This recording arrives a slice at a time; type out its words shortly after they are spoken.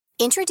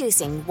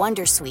Introducing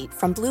Wondersuite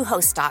from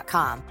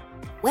Bluehost.com.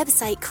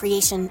 Website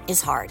creation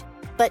is hard,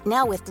 but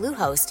now with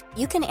Bluehost,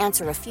 you can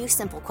answer a few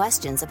simple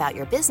questions about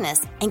your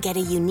business and get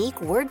a unique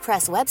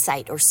WordPress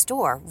website or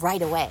store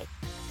right away.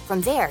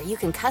 From there, you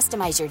can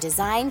customize your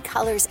design,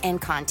 colors,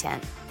 and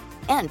content.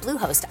 And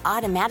Bluehost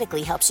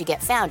automatically helps you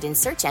get found in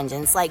search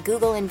engines like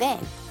Google and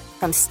Bing.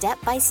 From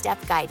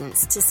step-by-step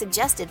guidance to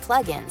suggested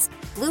plugins,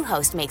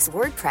 Bluehost makes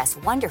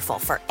WordPress wonderful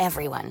for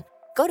everyone.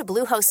 Go to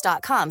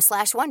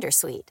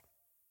bluehost.com/wondersuite.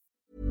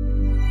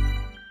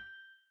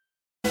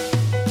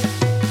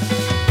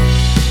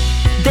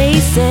 They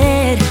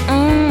said,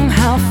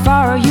 how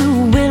far are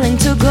you willing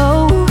to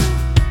go?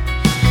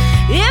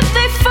 If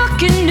they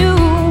fucking knew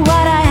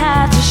what I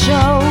had to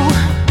show.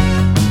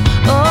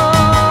 Oh,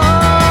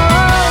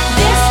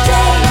 this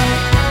day,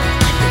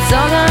 it's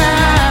all gonna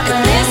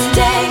happen. This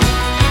day,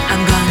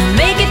 I'm gonna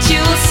make it,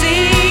 you'll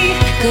see.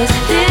 'Cause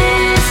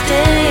this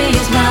day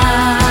is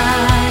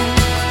mine.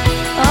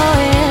 Oh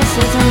yes,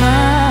 it's mine.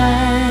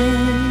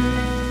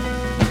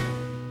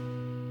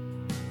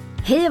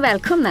 Hej och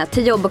välkomna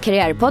till Jobb- och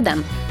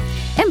karriärpodden.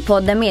 En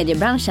podd där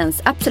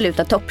mediebranschens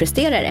absoluta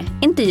toppresterare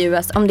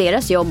intervjuas om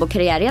deras jobb- och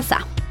karriärresa.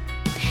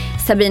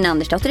 Sabrina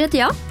Andersdotter heter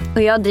jag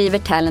och jag driver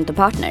Talent &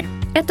 Partner,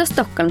 ett av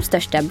Stockholms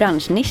största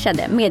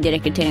branschnischade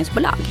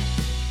medierekryteringsbolag.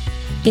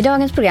 I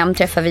dagens program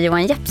träffar vi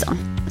Johan Jepsson,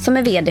 som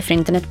är vd för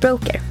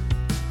Internetbroker.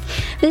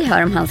 Vi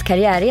hör om hans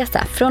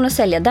karriärresa från att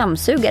sälja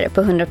dammsugare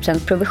på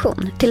 100%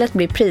 provision till att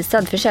bli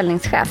prisad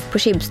försäljningschef på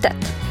Schibsted,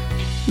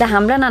 där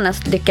han bland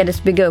annat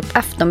lyckades bygga upp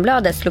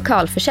Aftonbladets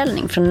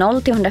lokalförsäljning från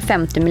 0 till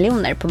 150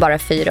 miljoner på bara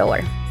 4 år.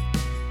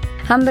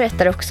 Han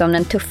berättar också om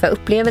den tuffa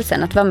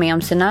upplevelsen att vara med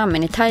om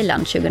tsunamin i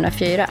Thailand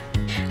 2004.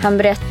 Han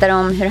berättar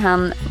om hur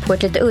han på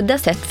ett lite udda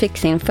sätt fick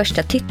sin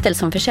första titel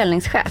som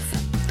försäljningschef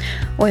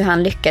och hur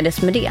han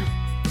lyckades med det.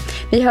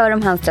 Vi hör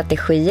om hans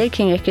strategier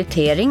kring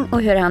rekrytering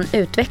och hur han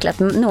utvecklat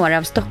några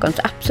av Stockholms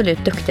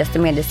absolut duktigaste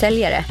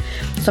mediesäljare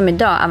som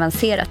idag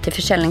avancerat till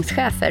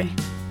försäljningschefer.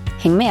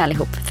 Häng med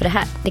allihop, för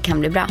det kan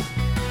bli bra.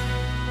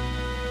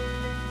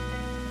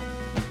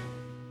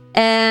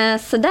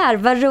 Sådär,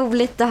 vad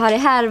roligt att ha dig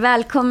här.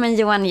 Välkommen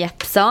Johan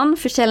Jepsson,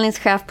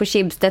 försäljningschef på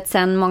Schibsted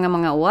sedan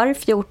många år,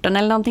 14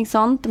 eller någonting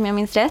sånt om jag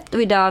minns rätt.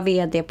 Och idag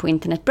vd på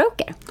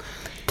Internetbroker.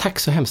 Tack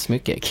så hemskt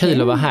mycket,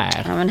 kul att vara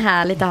här. Ja, men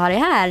härligt att ha dig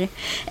här.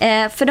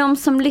 För de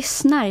som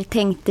lyssnar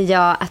tänkte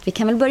jag att vi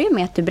kan väl börja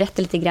med att du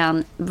berättar lite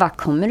grann, var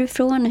kommer du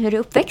ifrån och hur är du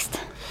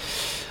uppväxt?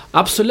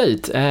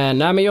 Absolut. Nej,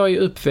 men jag är ju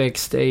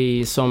uppväxt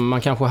i, som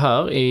man kanske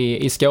hör,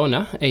 i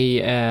Skåne.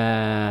 I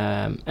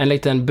en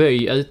liten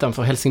by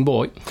utanför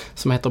Helsingborg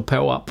som heter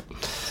Påarp.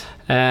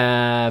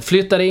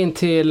 Flyttade in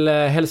till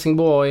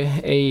Helsingborg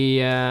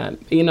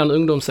innan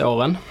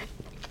ungdomsåren,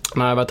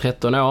 när jag var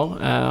 13 år.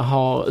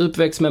 Har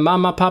uppväxt med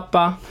mamma,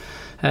 pappa.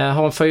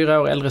 Har en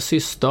 4 år äldre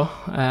syster.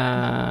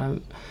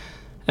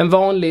 En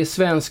vanlig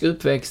svensk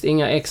uppväxt,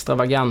 inga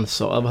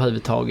extravaganser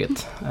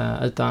överhuvudtaget,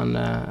 utan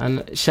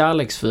en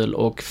kärleksfull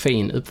och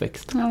fin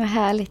uppväxt. Ja, vad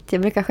härligt.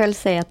 Jag brukar själv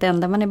säga att det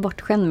enda man är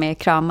bortskämd med är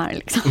kramar.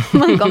 Liksom.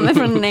 Man kommer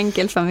från en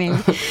enkel familj.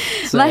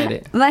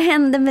 Vad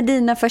hände med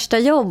dina första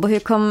jobb och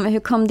hur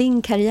kom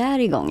din karriär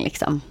igång?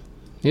 Liksom?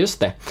 Just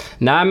det.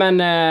 Nej,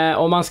 men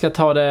om man ska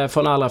ta det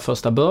från allra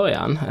första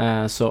början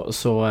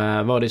så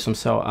var det som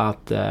så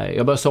att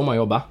jag började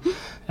sommarjobba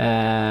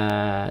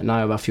när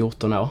jag var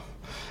 14 år.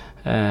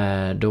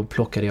 Då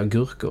plockade jag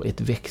gurkor i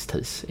ett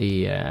växthus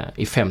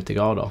i 50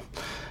 grader.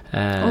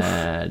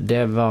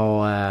 Det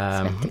var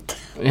svettigt.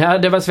 Ja,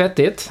 det var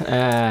svettigt.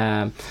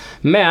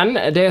 Men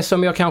det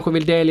som jag kanske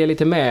vill delge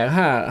lite mer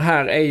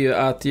här är ju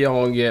att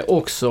jag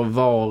också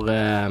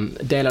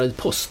delade ut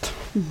post.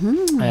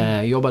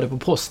 Jobbade på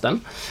posten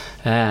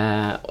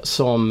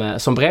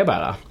som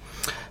brevbärare.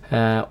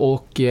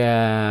 Och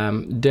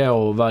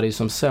då var det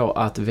som så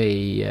att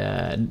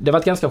det var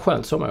ett ganska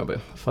skönt sommarjobb,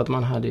 för att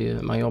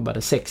man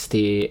jobbade 6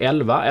 till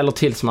 11 eller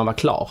tills man var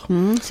klar.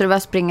 Så det var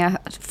att springa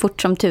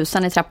fort som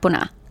tusan i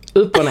trapporna?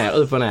 Upp och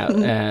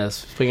ner.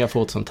 Springa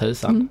fort som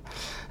tusan.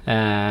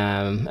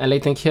 En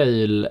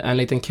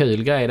liten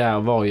kul grej där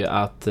var ju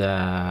att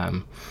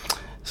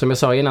som jag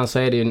sa innan, så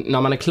är det ju,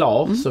 när man är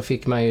klar så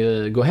fick man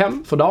ju gå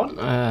hem för dagen.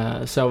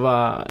 Så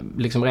var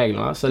liksom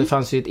reglerna. Så det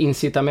fanns ju ett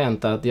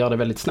incitament att göra det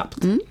väldigt snabbt.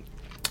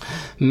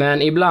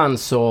 Men ibland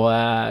så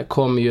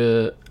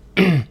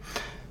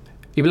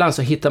ibland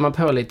så hittar man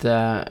på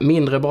lite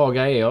mindre bra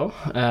grejer.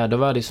 Då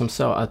var det som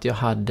så att jag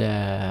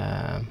hade...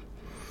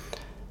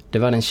 Det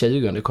var den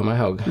 20, kommer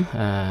jag ihåg.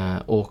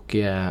 Och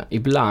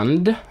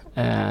ibland,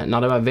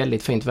 när det var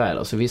väldigt fint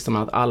väder, så visste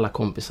man att alla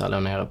kompisar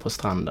låg nere på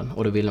stranden.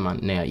 Och då ville man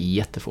ner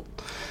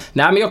jättefort.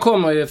 Nej, men jag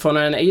kommer ju från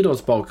en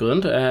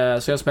idrottsbakgrund. Så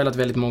jag har spelat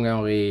väldigt många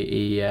år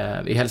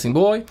i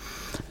Helsingborg.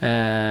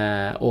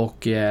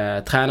 Och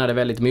tränade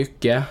väldigt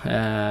mycket.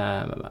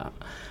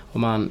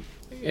 Och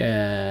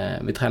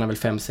vi tränade väl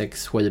 5,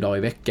 6, 7 dagar i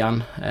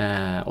veckan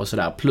och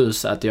sådär.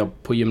 Plus att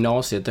jag på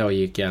gymnasiet då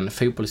gick en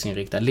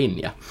fotbollsinriktad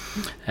linje.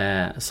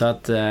 Så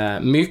att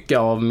mycket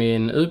av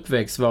min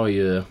uppväxt var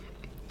ju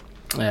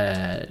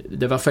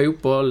det var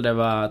fotboll, det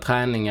var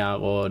träningar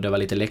och det var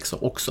lite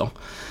läxor också.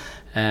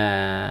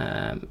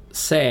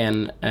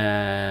 Sen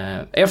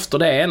efter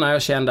det, när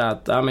jag kände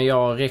att men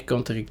jag räcker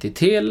inte riktigt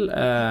till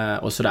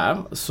och sådär,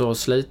 så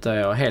slutade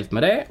jag helt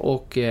med det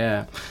och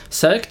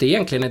sökte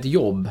egentligen ett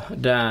jobb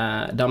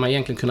där man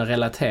egentligen kunde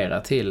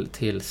relatera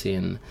till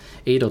sin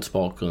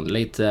idrottsbakgrund.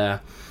 Lite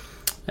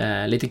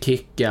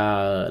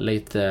kickar,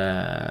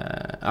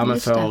 men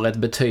får ett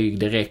betyg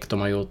direkt om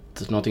man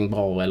gjort någonting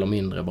bra eller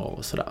mindre bra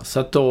och sådär. Så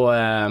att då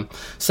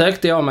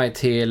sökte jag mig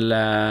till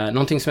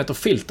någonting som heter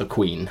Filter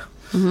Queen.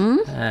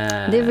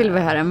 Det vill vi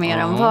höra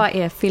mer om. Vad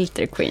är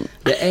Filter Queen?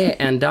 Det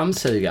är en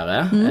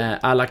dammsugare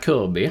à la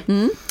Kirby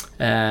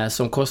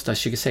som kostar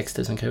 26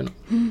 000 kronor.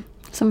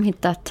 Som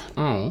hittat.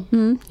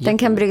 Den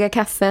kan brygga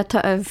kaffe,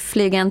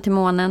 flyga en till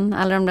månen.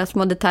 Alla de där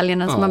små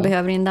detaljerna som man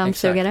behöver i en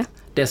dammsugare. Exakt.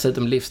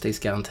 Dessutom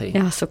livstidsgaranti.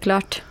 Ja,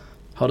 såklart.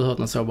 Har du hört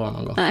något så bra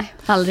någon gång? Nej,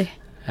 aldrig.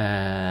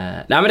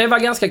 Nej, men det var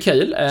ganska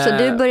kul.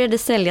 Så du började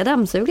sälja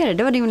dammsugare?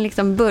 Det var din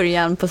liksom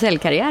början på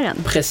säljkarriären?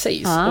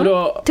 Precis.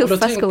 Ja,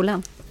 tuffa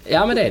skolan.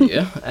 Ja, men det är det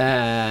ju.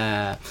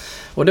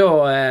 Och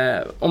då,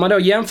 om man då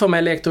jämför med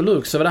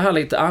Electrolux, så var det här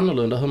lite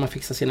annorlunda hur man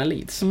fixar sina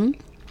leads.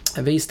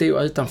 Vi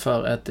stod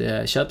utanför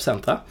ett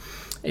köpcentra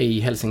i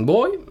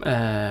Helsingborg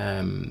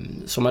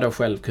som man då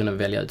själv kunde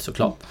välja ut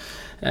såklart.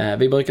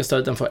 Vi brukar stå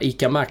utanför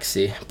ICA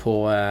Maxi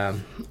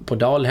på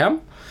Dalhem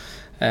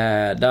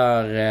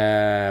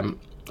där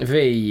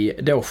vi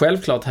då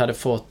självklart hade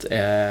fått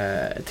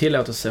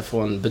tillåtelse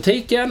från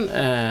butiken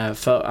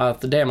för att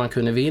det man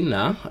kunde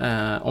vinna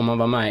om man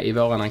var med i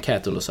våran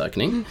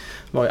enkätundersökning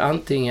var ju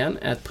antingen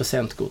ett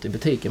presentkort i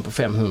butiken på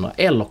 500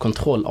 eller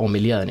kontroll av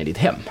miljön i ditt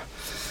hem.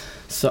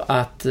 Så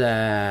att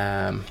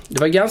det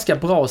var ett ganska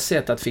bra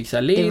sätt att fixa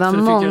lead. Det var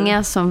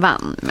många som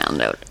vann med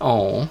andra ord.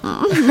 Ja.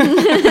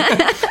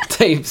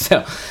 Typ så.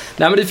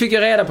 Nej, men du fick ju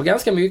reda på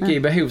ganska mycket i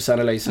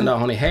behovsanalysen. Där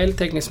har ni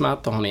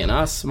heltäckningsmattor, har ni en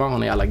astma, har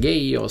ni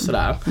allergi och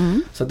sådär.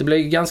 Så att det blev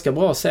ganska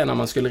bra sen när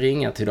man skulle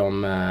ringa till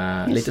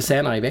dem lite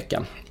senare i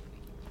veckan.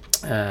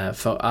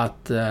 För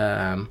att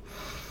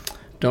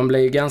de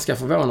blev ganska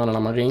förvånade när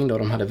man ringde och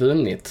de hade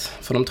vunnit.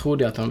 För de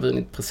trodde att de hade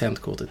vunnit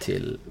presentkortet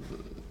till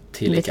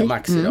ICA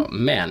Maxi då.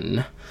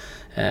 Men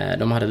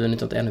de hade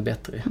vunnit något ännu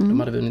bättre. De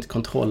hade vunnit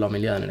kontroll av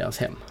miljön i deras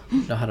hem.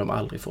 Det hade de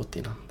aldrig fått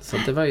innan. Så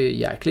det var ju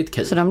jäkligt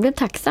kul. Så de blev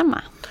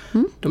tacksamma?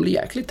 De blev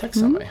jäkligt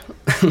tacksamma.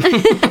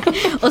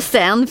 Och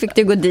sen fick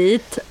du gå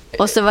dit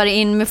och så var det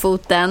in med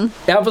foten.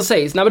 Ja,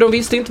 precis. Nej, men de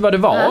visste inte vad det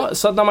var.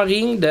 Så att när man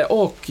ringde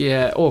och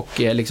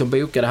liksom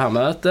bokade det här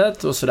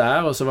mötet och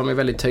sådär, och så var man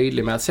väldigt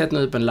tydlig med att sätta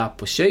upp en lapp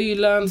på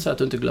kylen så att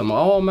du inte glömmer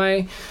av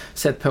mig.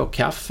 Sätt på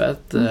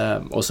kaffet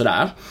och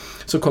sådär.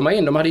 Så kom jag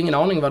in, de hade ingen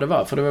aning vad det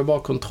var, för det var bara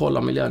kontroll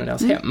av miljön i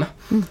deras hem.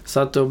 Så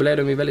att då blev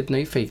de ju väldigt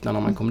nyfikna när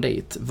man kom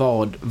dit.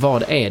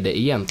 Vad är det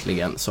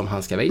egentligen som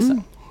han ska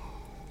visa?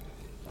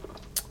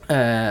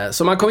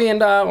 Så man kom in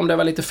där, om det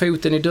var lite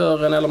foten i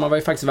dörren eller man var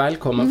ju faktiskt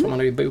välkommen för man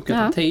hade ju bokat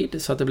en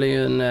tid. Så att det blev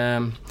ju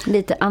en...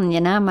 lite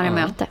angenämare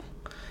möte.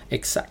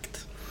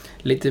 Exakt.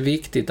 Lite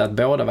viktigt att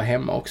båda var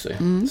hemma också.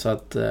 Så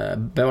att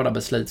båda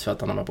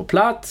beslutsfattarna var på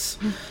plats.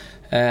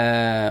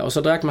 Och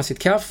så drack man sitt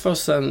kaffe och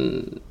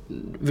sen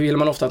ville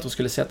man ofta att de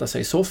skulle sätta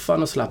sig i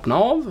soffan och slappna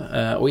av.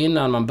 Och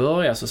innan man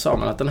började så sa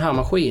man att den här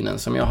maskinen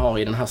som jag har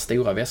i den här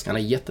stora väskan,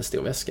 en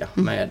jättestor väska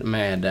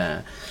med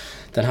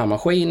den här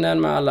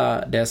maskinen med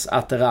alla dess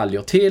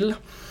attiraljer till,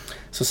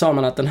 så sa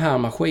man att den här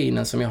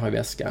maskinen som jag har i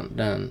väskan,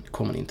 den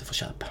kommer ni inte få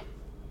köpa.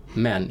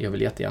 Men jag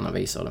vill jättegärna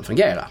visa hur den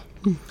fungerar.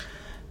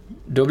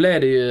 Då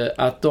blev det ju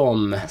att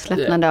de...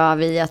 slappnade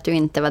av i att du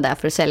inte var där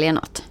för att sälja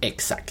något.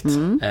 Exakt.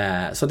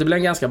 Så det blev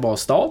en ganska bra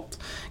start.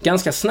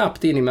 Ganska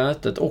snabbt in i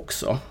mötet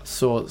också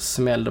så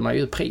smällde man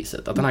ju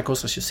priset. Att den här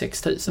kostar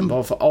 26 000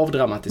 bara för att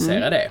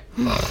avdramatisera det.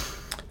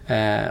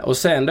 Och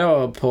sen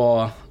då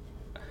på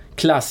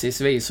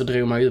klassiskt vis så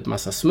drog man ju ut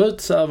massa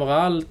smuts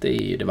överallt.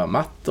 Det var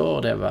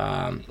mattor, det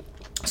var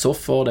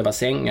soffor, det var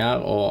sängar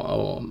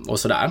och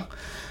sådär.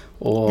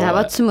 Och, det här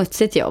var ett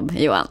smutsigt jobb,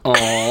 Johan. Ja,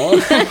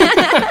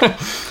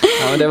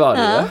 men det var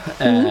det ju.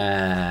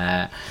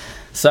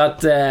 Så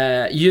att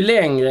ju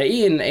längre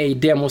in i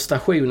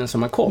demonstrationen som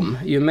man kom,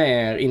 ju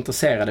mer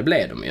intresserade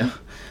blev de ju.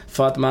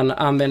 För att man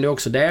använde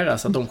också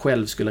deras, att de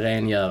själv skulle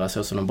rengöra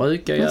så som de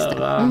brukar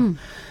göra.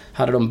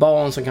 Hade de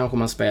barn så kanske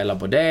man spelar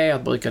på det,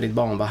 att brukar ditt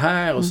barn vara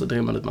här, och så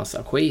drog man ut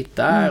massa skit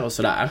där och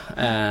sådär.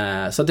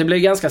 Så att det blev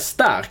ganska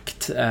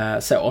starkt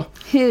så.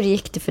 Hur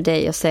gick det för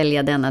dig att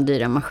sälja denna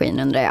dyra maskin,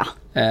 undrar jag?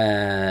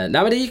 Nej,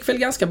 men det gick väl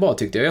ganska bra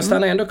tyckte jag. Jag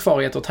stannade ändå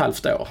kvar i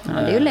 1,5 år.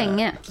 Ja, det är ju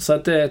länge. Så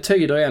att det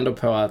tyder ändå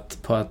på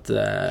att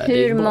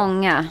hur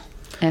många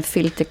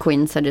Filter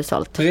Queens har du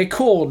sålt?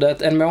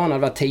 Rekordet en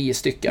månad var 10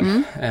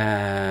 stycken.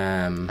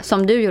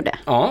 Som du gjorde?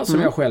 Ja,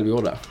 som jag själv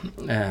gjorde.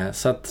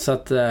 Så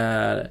att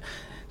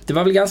det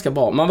var väl ganska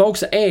bra. Man var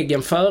också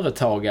egen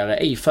företagare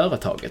i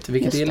företaget.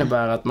 Vilket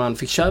innebär att man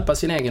fick köpa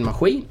sin egen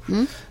maskin.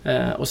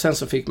 Och sen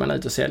så fick man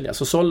ut och sälja.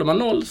 Så sålde man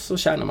 0 så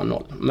tjänade man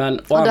 0. Men,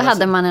 och då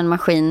hade man en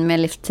maskin med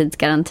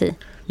livstidsgaranti.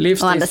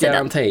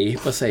 Livstidsgaranti,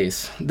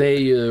 precis. Det är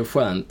ju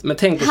skönt. Men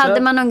tänk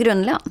hade man någon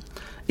grundlön?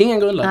 Ingen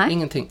grundlön,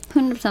 ingenting.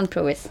 100%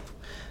 provis.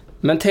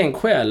 Men tänk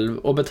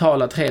själv att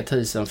betala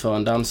 3000 för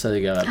en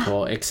dammsugare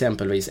på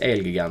exempelvis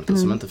Elgiganten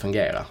som inte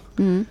fungerar.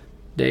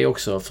 Det är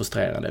också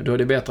frustrerande. Då är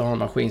det bättre att ha en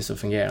maskin som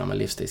fungerar med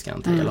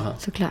livstidsgaranti, eller hur?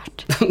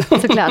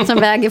 Såklart. Som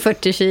väger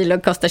 40 kilo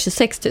och kostar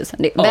 26 000.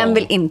 Vem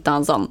vill inte ha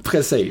en sån?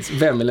 Precis,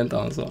 vem vill inte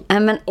ha en sån?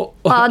 Men,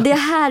 det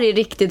här är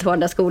riktigt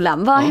hårda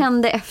skolan. Vad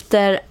hände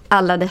efter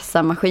alla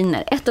dessa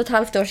maskiner?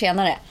 1,5 år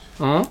senare?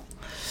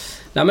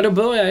 Nej, men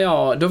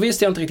då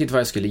visste jag inte riktigt vad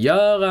jag skulle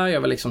göra.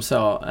 Jag var liksom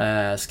så,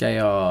 ska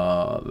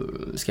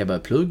jag börja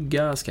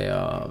plugga? Ska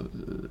jag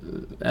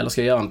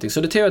göra någonting?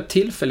 Så det tog ett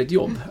tillfälligt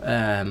jobb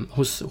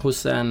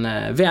hos en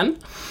vän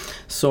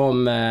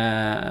som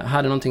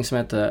hade någonting som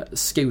heter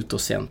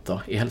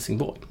Skotercenter i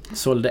Helsingborg.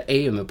 Sålde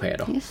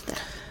EU-mopeder. Just det.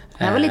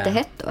 Det var lite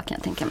hett då, kan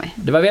jag tänka mig.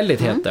 Det var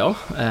väldigt hett då,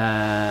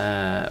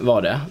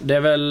 var det. Det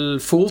är väl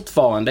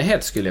fortfarande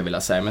hett, skulle jag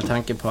vilja säga, med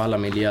tanke på alla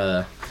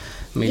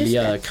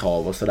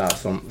miljökrav och sådär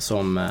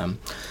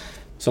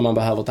som man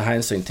behöver ta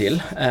hänsyn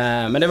till.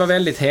 Men det var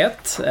väldigt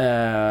hett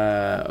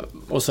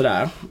och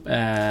sådär.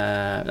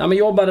 Men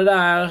jobbade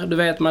där, du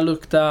vet, man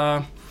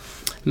luktade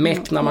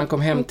meck när man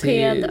kom hem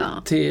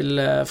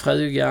till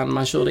frugan.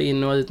 Man körde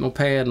in och ut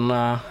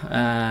mopederna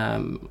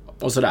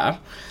och sådär.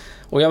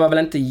 Och jag var väl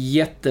inte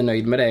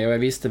jättenöjd med det, och jag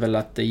visste väl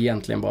att det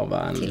egentligen bara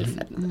var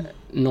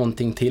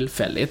någonting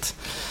tillfälligt.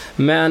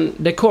 Men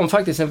det kom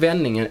faktiskt en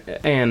vändning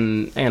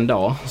en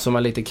dag som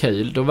var lite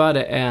kul. Då var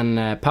det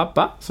en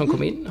pappa som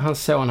kom in.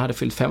 Hans son hade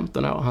fyllt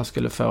 15 år. Han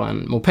skulle få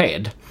en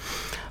moped.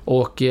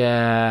 Och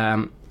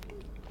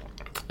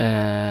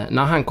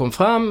när han kom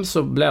fram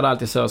så blev det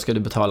alltid så: ska du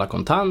betala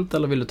kontant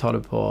eller vill du ta det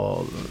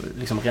på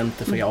liksom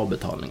räntefri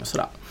avbetalning och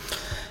sådär.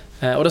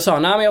 Och då sa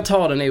han, nej, men jag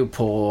tar det nog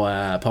på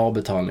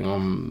avbetalning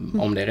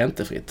om det är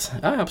räntefritt.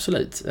 Ja,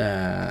 absolut.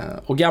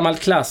 Och gammalt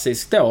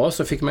klassiskt då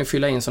så fick man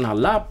fylla in sån här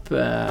lapp,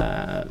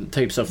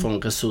 typ så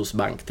från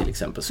Resursbank till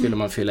exempel. Skulle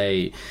man fylla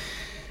i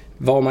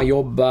var man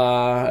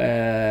jobbar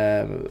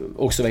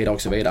och så vidare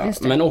och så vidare.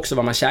 Men också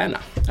vad man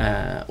tjänar.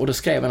 Och då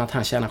skrev han att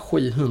han tjänar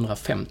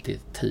 750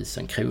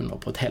 000 kronor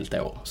på ett helt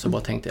år. Så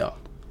bara tänkte jag,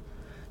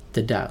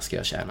 det där ska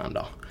jag tjäna en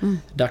dag.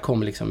 Där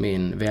kom liksom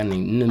min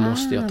vändning. Nu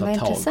måste jag ta tag.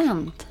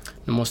 Intressant.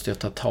 Nu måste jag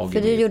ta tag i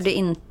det. För du gjorde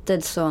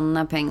inte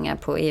såna pengar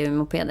på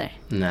EU-mopeder?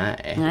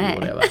 Nej, det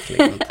gjorde jag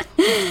verkligen inte.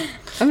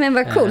 Men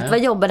vad coolt. Vad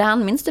jobbade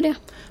han? Minns du det?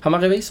 Han var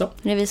revisor.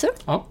 Revisor?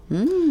 Ja.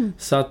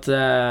 Så att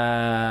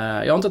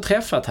jag har inte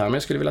träffat honom, men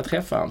jag skulle vilja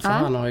träffa honom. För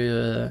han har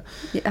ju...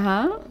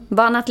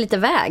 banat lite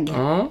väg.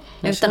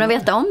 Utan att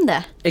veta om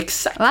det.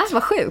 Exakt. Va?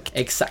 Vad sjukt.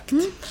 Exakt.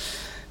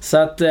 Så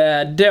att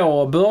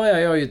då börjar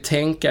jag ju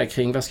tänka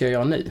kring, vad ska jag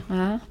göra nu?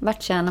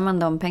 Vart tjänar man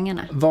de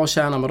pengarna? Var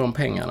tjänar man de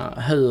pengarna?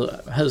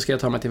 Hur ska jag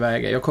ta mig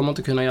tillväga? Jag kommer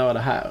inte kunna göra det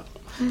här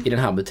i den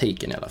här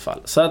butiken i alla fall.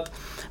 Så att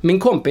min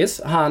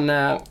kompis, han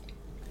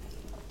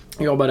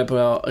jobbade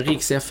på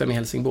Riks FM i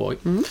Helsingborg.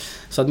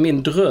 Så att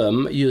min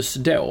dröm just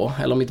då,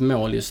 eller mitt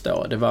mål just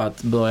då, det var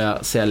att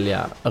börja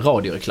sälja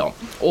radioreklam.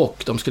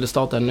 Och de skulle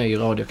starta en ny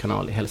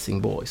radiokanal i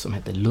Helsingborg som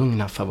heter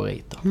Lugna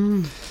Favoriter.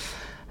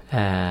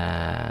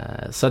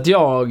 Så att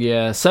jag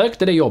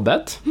sökte det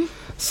jobbet.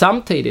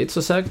 Samtidigt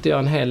så sökte jag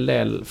en hel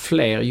del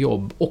fler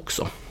jobb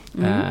också.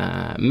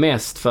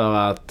 Mest för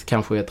att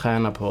kanske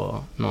träna på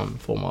någon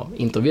form av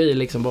intervju,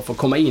 liksom bara för att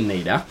komma in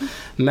i det.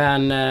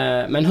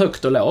 Men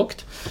högt och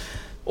lågt.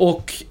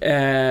 Och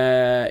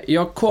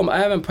jag kom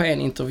även på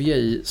en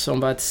intervju som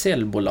var ett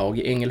säljbolag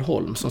i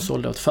Ängelholm som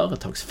sålde åt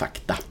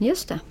Företagsfakta.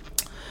 Just det.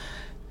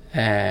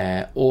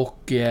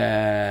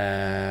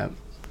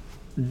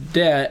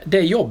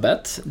 Det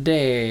jobbet,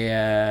 det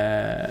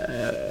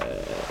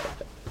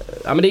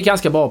är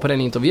ganska bra på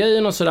den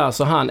intervjun och sådär,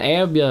 så han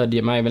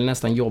erbjöd mig väl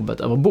nästan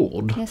jobbet över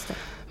bord. Just det.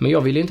 Men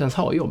jag ville inte ens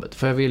ha jobbet,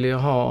 för jag ville ju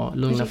ha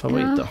Lugna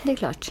Favoriter. Ja, det är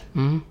klart.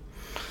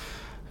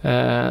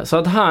 Så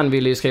att han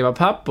ville ju skriva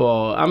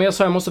papper. Men jag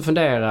sa, jag måste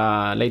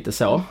fundera lite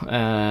så.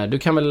 Du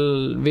kan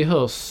väl, vi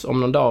hörs om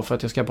någon dag för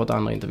att jag ska på ett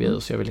andra intervju,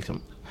 så jag vill liksom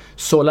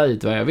sålla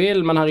ut vad jag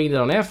vill. Men han ringde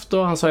dagen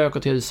efter. Han sa, jag åker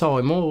till USA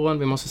imorgon.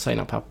 Vi måste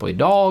signa papper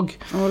idag.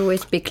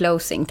 Always be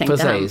closing,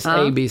 tänkte han. Precis,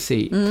 ABC.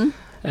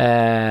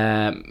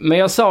 Men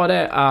jag sa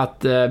det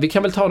att vi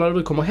kan väl ta när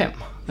du kommer hem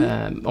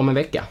om en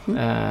vecka.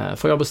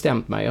 För jag har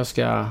bestämt mig.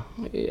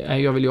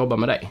 Jag vill jobba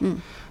med dig.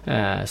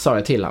 Sa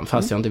jag till han,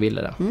 fast jag inte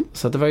ville det.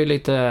 Så att det var ju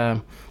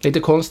lite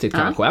konstigt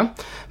kanske.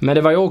 Men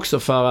det var ju också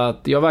för att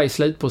jag var i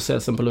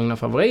slutprocessen på Lugna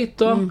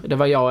Favoriter. Det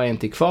var jag och en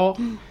till kvar.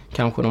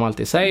 Kanske de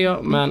alltid säger.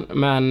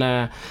 Men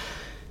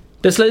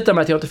det slutade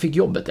med att jag inte fick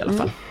jobbet i alla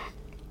fall.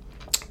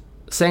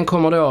 Sen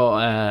kommer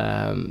då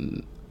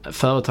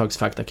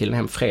Företagsfakta-killen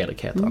hem,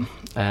 Fredrik heter han.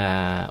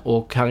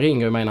 Och han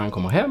ringer mig när han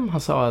kommer hem.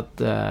 Han sa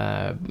att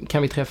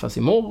kan vi träffas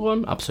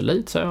imorgon?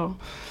 Absolut, sa jag.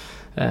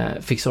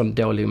 Fick sån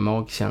dålig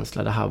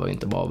magkänsla. Det här var ju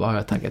inte bra. Vad har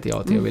jag tackat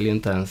ja till? Jag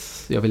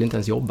vill inte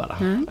ens jobba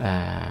där.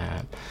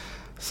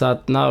 Så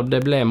att när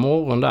det blev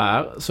morgon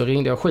där så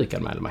ringde jag och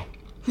sjukanmälde mig.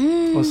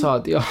 Och sa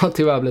att jag har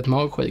tyvärr blivit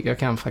magsjuk. Jag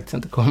kan faktiskt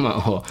inte komma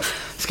och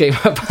skriva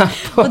papper.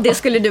 Och det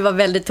skulle du vara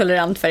väldigt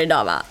tolerant för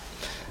idag, va?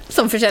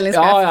 Som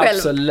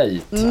försäljningschef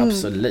själv.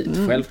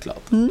 Absolut,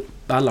 självklart.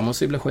 alla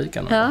måste ju bli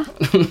sjuka nu. Ja.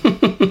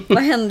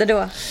 Vad hände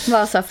då?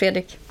 Vad sa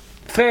Fredrik?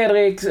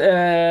 Fredrik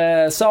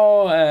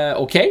sa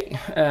okej.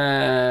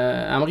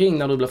 Ring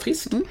när du blir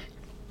frisk.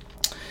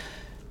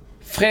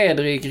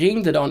 Fredrik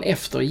ringde dagen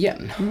efter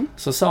igen.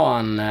 Så sa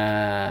han,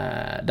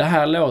 det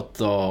här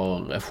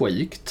låter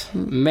sjukt,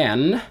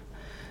 men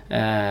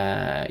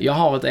jag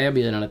har ett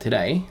erbjudande till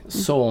dig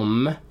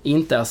som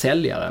inte är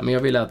säljare, men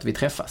jag vill att vi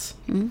träffas.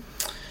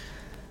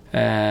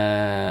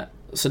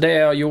 Så det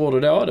jag gjorde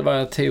då, det var att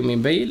jag tog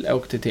min bil och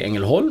åkte till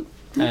Ängelholm.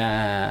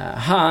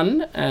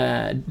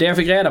 Det jag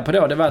fick reda på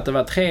då, det var att det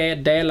var 3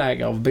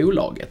 delägare av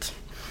bolaget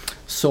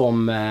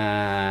som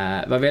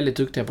var väldigt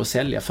duktiga på att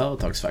sälja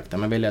företagsfakta,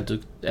 men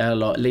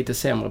eller lite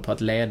sämre på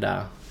att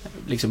leda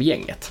liksom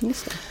gänget.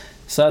 Just det.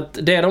 Så att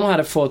det de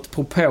hade fått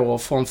propåer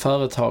från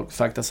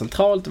Företagsfakta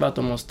centralt var att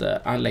de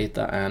måste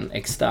anlita en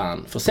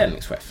extern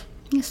försäljningschef.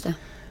 Just det.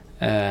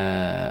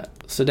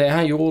 Så det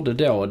han gjorde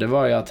då, det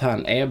var ju att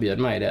han erbjöd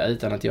mig det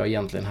utan att jag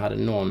egentligen hade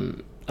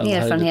någon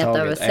erfarenhet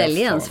av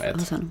säljens.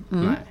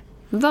 Nej.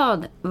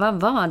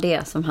 Vad var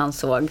det som han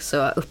såg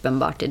så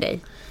uppenbart i dig?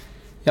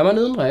 Ja, man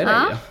undrar ju det.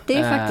 Ja, det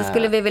är faktiskt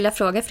skulle vi vilja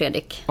fråga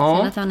Fredrik. Sen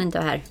att han inte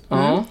var här.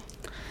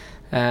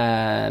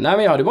 Nej,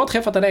 men jag hade bara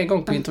träffat honom en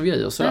gång på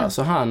intervjuer och sådär.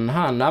 Så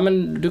han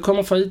men du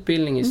kommer få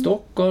utbildning i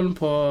Stockholm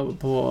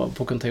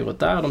på kontoret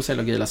där. De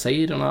säljer gula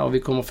sidorna och vi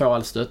kommer få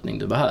all stöttning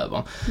du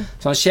behöver.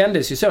 Så han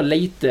kändes ju så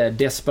lite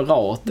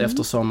desperat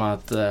eftersom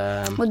att...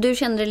 Och du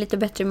kände dig lite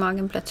bättre i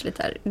magen plötsligt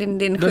här.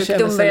 Din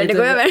sjukdom började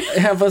gå över.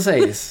 Ja,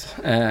 precis.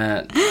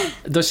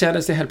 Då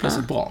kändes det helt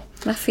plötsligt bra.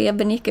 När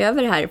febern gick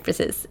över här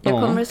precis.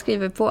 Jag kommer att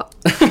skriva på.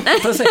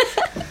 Precis.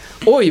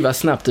 Oj, vad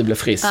snabbt du blev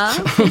frisk. Ja,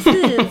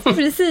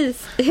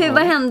 precis.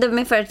 Vad hände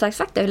med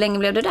Företagsfakta? Hur länge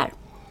blev du där?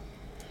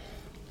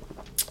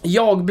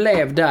 Jag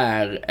blev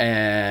där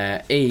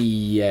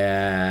i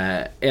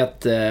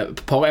ett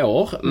par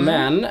år.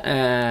 Men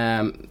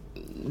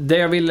det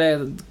jag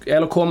ville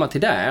komma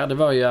till där, det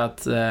var ju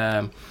att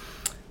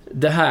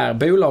det här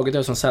bolaget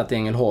då som satt i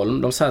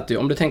Ängelholm, de satt ju,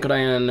 om du tänker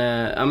dig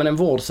en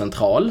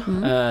vårdcentral.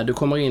 Du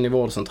kommer in i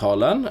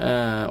vårdcentralen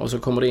och så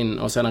kommer du in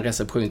och sen en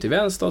reception till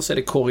vänster, så är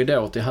det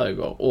korridor till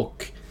höger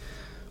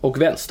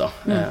och vänster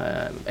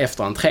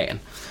efter entrén.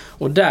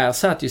 Och där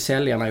satt ju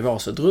säljarna i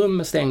varsitt rum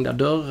med stängda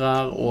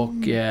dörrar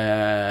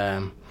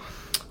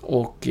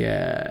och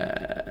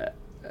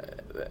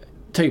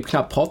typ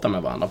knappt prata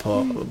med varandra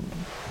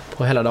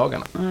på hela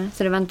dagarna.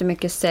 Så det var inte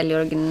mycket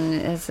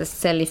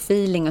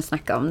säljfeeling att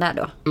snacka om där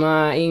då?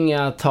 Nej,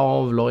 inga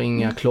tavlor,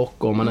 inga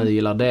klockor om man nu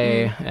gillar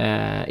det.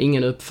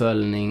 Ingen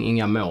uppföljning,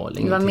 inga mål.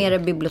 Det var mer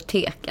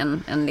bibliotek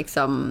än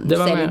liksom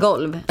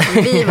säljgolv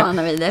som vi var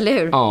vana vid, eller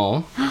hur?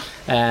 Ja.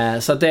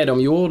 Så att det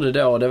de gjorde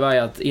då, det var ju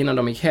att innan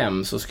de gick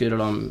hem så skulle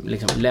de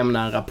liksom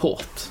lämna en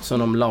rapport som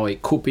de la i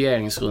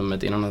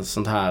kopieringsrummet innan ett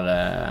sånt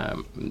här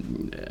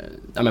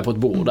på ett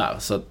bord där.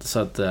 Så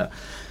att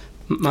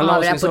man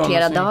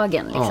rapportera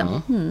dagen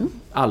liksom.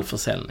 All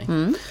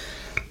försäljning.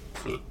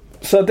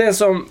 Så att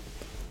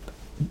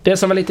det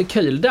som var lite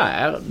kul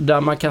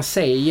där man kan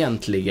se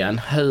egentligen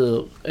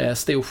hur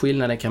stor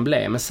skillnad det kan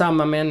bli med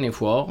samma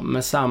människor,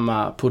 med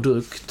samma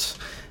produkt,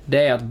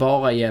 det är att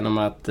bara genom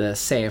att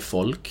se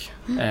folk,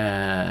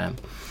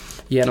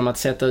 genom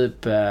att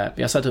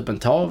jag satte upp en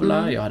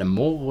tavla, jag hade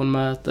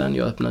morgonmöten,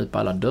 jag öppnade upp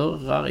alla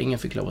dörrar, ingen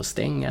fick lov att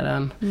stänga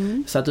den.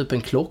 Satte upp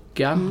en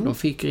klocka, de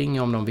fick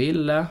ringa om de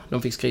ville,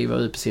 de fick skriva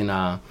upp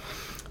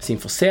sin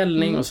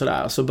försäljning och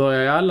sådär. Så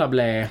började alla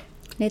bli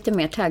lite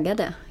mer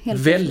taggade.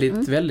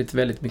 Väldigt, väldigt,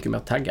 väldigt mycket mer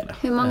taggade.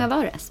 Hur många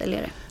var det,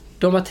 säljare?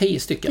 De var 10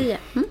 stycken. 10.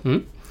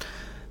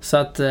 Så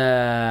att,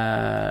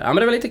 men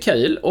det var lite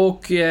kul.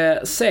 Och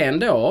sen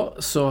då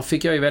så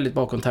fick jag ju väldigt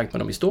bra kontakt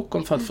med dem i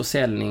Stockholm för att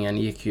försäljningen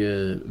gick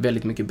ju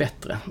väldigt mycket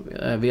bättre.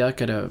 Vi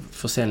ökade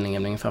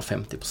försäljningen med ungefär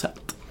 50%.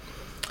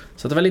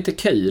 Så det var lite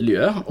kul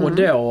ju. Och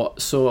då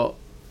så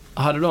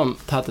hade de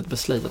tagit ett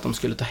beslut att de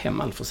skulle ta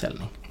hem all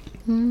försäljning.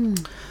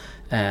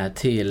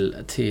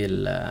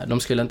 De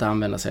skulle inte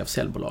använda sig av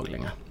säljbolag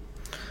längre.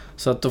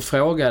 Så att då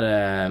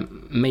frågade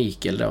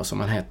Mikael då, som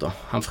han heter,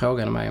 han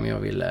frågade mig om jag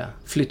ville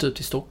flytta ut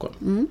till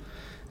Stockholm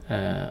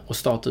och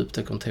starta upp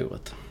det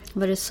kontoret.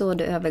 Var det så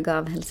du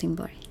övergav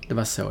Helsingborg? Det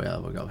var så jag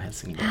övergav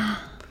Helsingborg.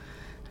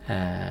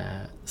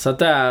 Så att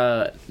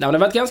det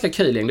var ett ganska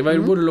kul gäng. Det var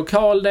ju både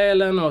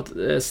lokaldelen och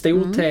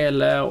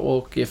stortele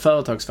och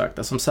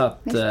företagsfakta som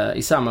satt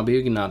i samma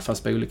byggnad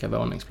fast på olika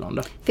våningsplan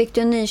då. Fick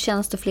du en ny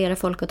tjänst och flera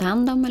folk att ta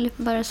hand om, eller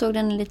bara såg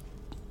den lite?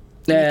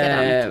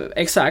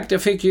 Exakt,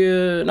 jag fick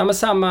ju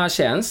samma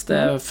tjänst,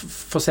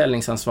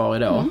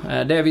 försäljningsansvarig då.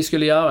 Det vi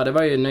skulle göra, det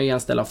var ju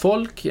nyanställa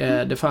folk.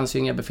 Det fanns ju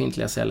inga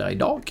befintliga säljare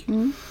idag.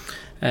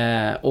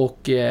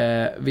 Och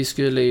vi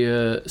skulle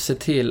ju se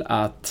till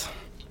att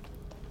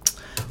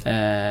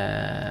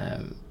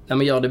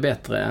göra det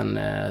bättre än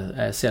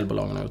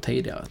säljbolagen och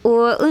tidigare.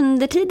 Och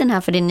under tiden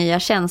här för din nya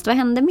tjänst, vad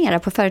hände mera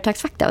på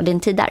Företagsfakta och din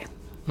tid där?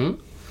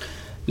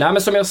 Nej,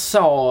 men som jag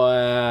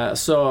sa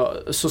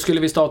så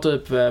skulle vi starta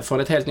upp från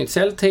ett helt nytt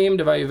säljteam.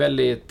 Det var ju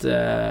väldigt,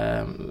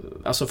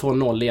 alltså från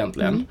noll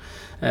egentligen.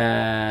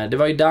 Det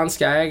var ju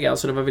danska ägare,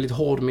 så det var väldigt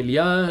hård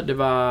miljö.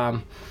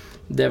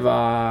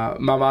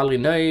 Man var aldrig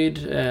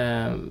nöjd.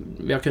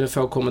 Jag kunde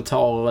få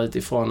kommentarer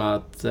utifrån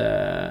att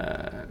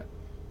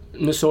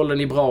nu sålde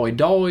ni bra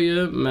idag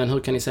ju, men hur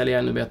kan ni sälja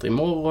ännu bättre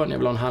imorgon? Jag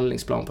vill ha en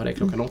handlingsplan på det,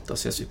 8:00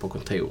 ses vi på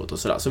kontoret och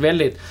sådär. Så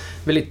väldigt,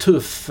 väldigt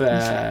tuff...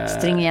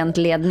 stringent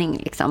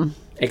ledning liksom.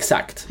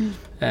 Exakt.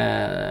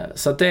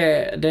 Så att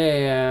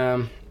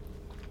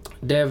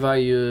det var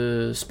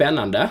ju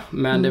spännande,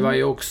 men det var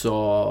ju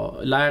också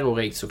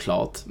lärorikt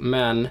såklart.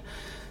 Men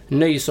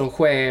ny som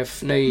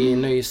chef,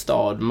 ny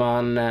stad,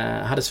 man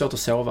hade svårt att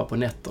sova på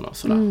nätterna och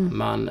sådär.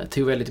 Man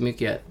tog väldigt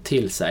mycket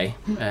till sig.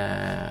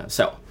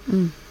 Så.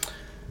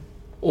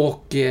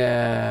 Och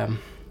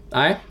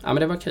nej, men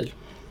det var kul.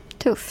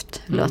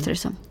 Tufft, låter det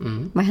som.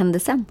 Vad hände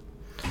sen?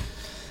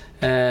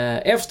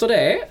 Efter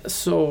det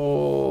så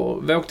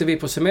åkte vi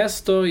på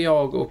semester,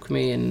 jag och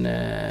min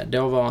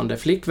dåvarande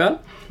flickvän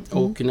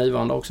och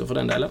nuvarande också för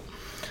den delen,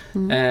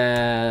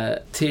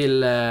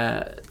 till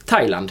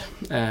Thailand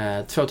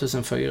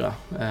 2004.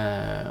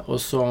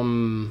 Och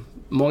som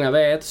många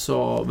vet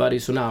så var det ju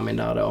tsunamin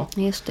där då.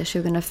 Just det,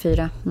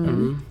 2004.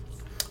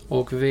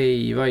 Och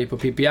vi var ju på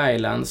Phi Phi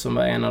Island som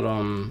var en av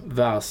de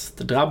värst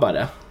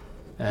drabbade.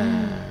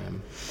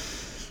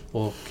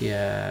 Och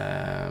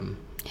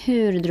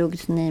hur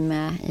drogs ni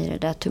med i det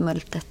där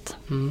tumultet?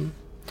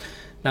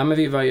 Nej, men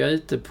vi var ju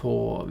ute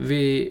på...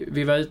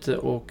 Vi var ute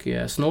och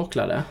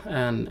snorklade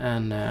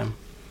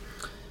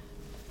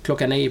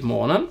klockan 9 på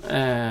morgonen.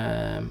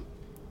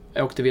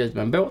 Åkte vi ut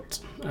med en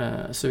båt.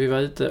 Så vi var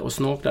ute och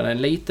snorklade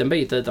en liten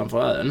bit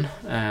utanför ön.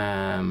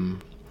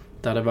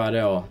 Där det var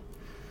då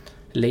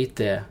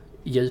lite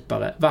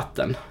djupare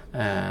vatten.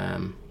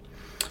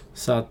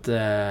 Så att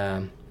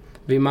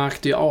vi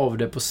märkte ju av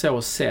det på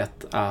så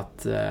sätt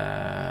att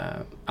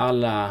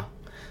alla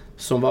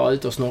som var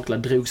ute och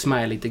snorklade drogs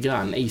med lite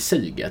grann i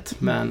suget,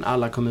 men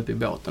alla kom upp i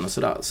båten och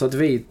sådär. Så att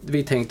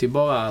vi tänkte ju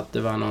bara att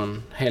det var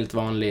någon helt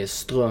vanlig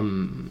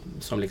ström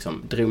som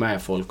liksom drog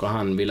med folk och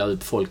han ville ha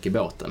upp folk i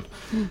båten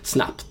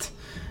snabbt.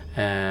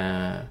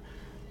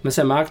 Men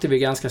sen märkte vi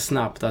ganska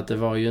snabbt att det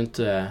var ju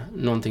inte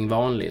någonting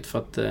vanligt, för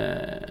att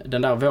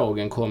den där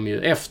vågen kom ju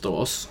efter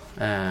oss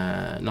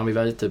när vi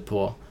var ute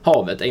på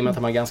havet. I och med att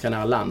man var ganska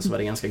nära land så var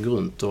det ganska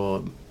grunt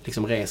och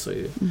liksom reser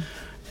ju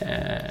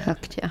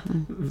högt, ja.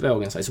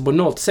 Vågen sig. Så på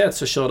något sätt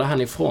så körde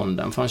han ifrån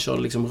den, för han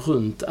körde liksom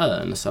runt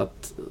ön så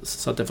att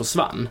det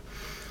försvann.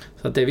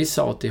 Så att det vi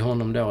sa till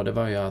honom då, det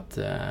var ju att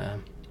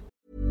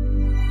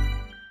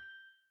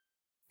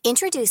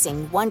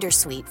Introducing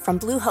Wondersuite from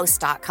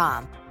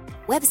Bluehost.com.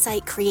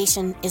 Website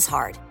creation is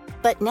hard,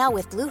 but now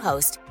with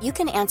Bluehost, you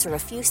can answer a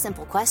few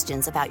simple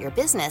questions about your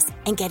business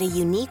and get a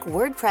unique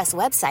WordPress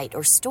website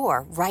or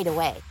store right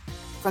away.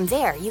 From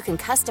there, you can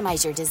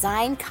customize your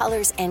design,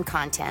 colors, and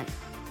content.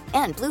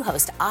 And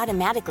Bluehost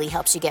automatically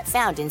helps you get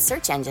found in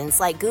search engines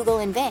like Google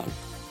and Bing.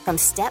 From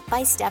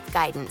step-by-step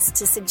guidance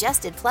to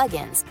suggested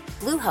plugins,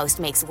 Bluehost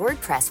makes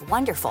WordPress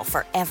wonderful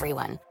for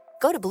everyone.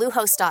 Go to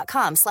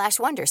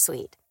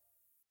bluehost.com/wondersuite.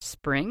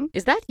 Spring?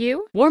 Is that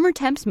you? Warmer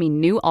temps mean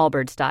new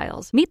Allbirds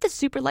styles. Meet the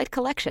Superlight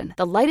Collection,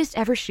 the lightest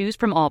ever shoes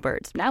from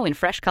Allbirds, now in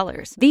fresh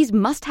colors. These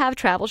must-have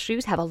travel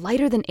shoes have a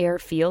lighter-than-air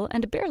feel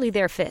and a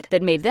barely-there fit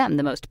that made them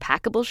the most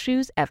packable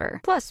shoes ever.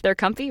 Plus,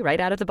 they're comfy right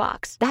out of the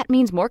box. That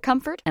means more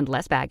comfort and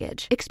less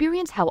baggage.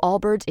 Experience how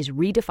Allbirds is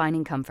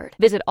redefining comfort.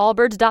 Visit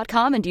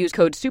allbirds.com and use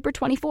code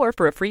SUPER24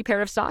 for a free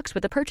pair of socks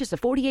with a purchase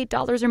of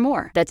 $48 or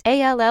more. That's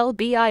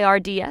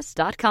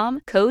ALLBIRDS.com,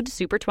 code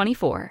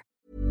SUPER24.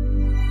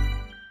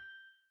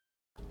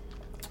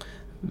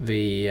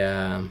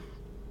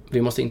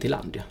 Vi måste in till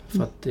land, ja,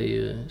 för att det är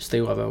ju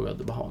stora vågor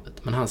ute på havet.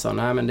 Men han sa,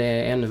 nej men det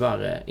är ännu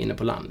värre inne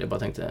på land. Jag bara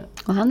tänkte...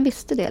 Och han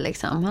visste det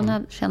liksom.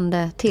 Han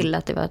kände till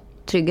att det var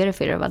tryggare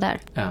för er att vara där.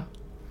 Ja.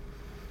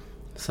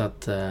 Så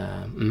att...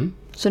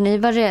 Så ni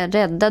var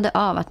räddade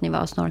av att ni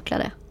var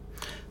snorklade?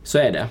 Så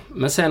är det.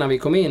 Men sen när vi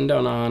kom in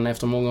då, när han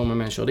efter många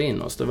om och körde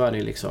in oss, då var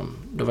det liksom...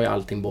 Då var ju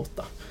allting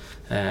borta.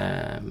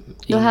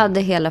 Då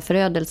hade hela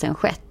förödelsen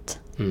skett.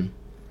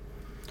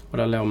 Och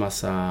där låg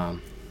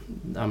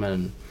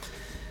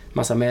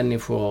massa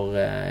människor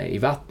i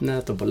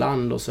vattnet och på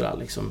land och sådär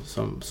liksom,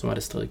 som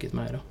hade strukit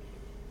med då.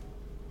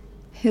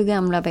 Hur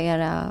gamla var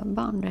era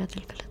barn vid det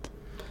tillfället?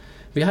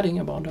 Vi hade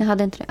inga barn då. Jag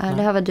hade inte det.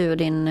 Det här var du och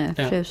din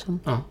fru som...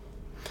 Ja.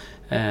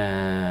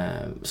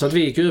 Så att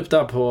vi gick upp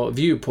där på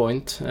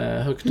Viewpoint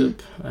högt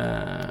upp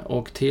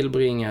och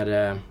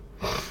tillbringade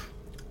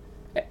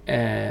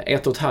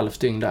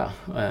 1,5 dygn där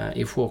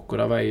i chock. Och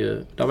där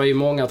var ju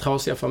många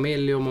trasiga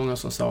familjer och många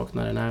som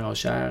saknade nära och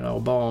kära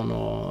och barn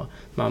och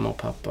mamma och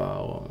pappa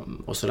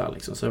och sådär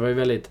liksom. Så det var ju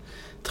väldigt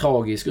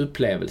tragisk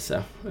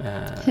upplevelse.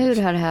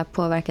 Hur har det här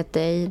påverkat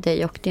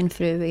dig och din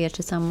fru, er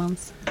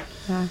tillsammans?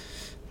 Ja.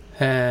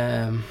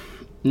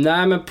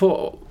 Nej, men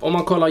om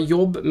man kollar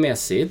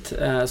jobbmässigt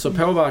så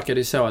påverkade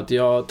det så att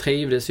jag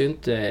trivdes ju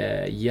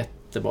inte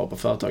jättebra på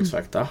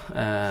företagsfakta.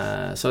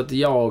 Så att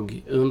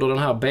jag under den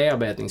här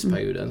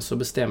bearbetningsperioden så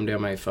bestämde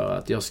jag mig för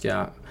att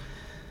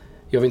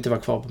jag vill inte vara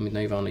kvar på mitt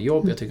nuvarande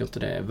jobb. Jag tycker inte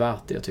det är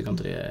värt det.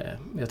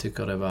 Jag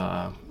tycker det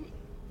var...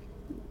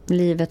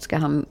 Livet ska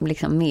ha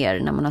liksom mer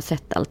när man har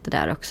sett allt det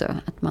där också.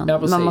 Att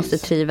man måste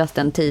trivas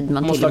den tid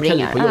man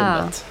tillbringar. Måste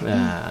ha kul på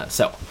jobbet.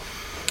 Så.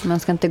 Man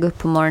ska inte gå upp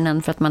på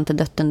morgonen för att man inte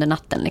dött under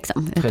natten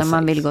liksom. Utan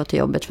man vill gå till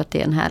jobbet för att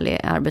det är en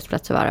härlig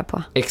arbetsplats att vara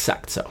på.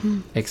 Exakt så.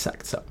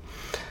 Exakt så.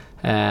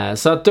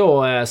 Så att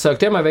då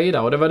sökte jag mig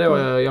vidare och det var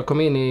då jag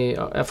kom in i,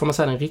 får man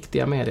säga, den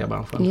riktiga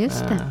mediebranschen. Just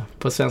det.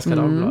 På Svenska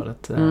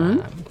Dagbladet.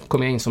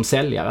 Kom jag in som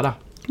säljare där.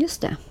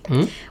 Just det.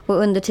 Och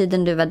under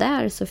tiden du var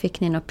där så fick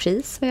ni något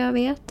pris, vad jag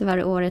vet. Det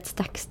var årets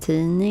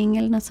dagstidning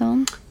eller något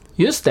sånt.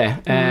 Just det.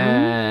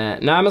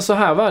 Nej, men så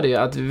här var det ju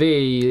att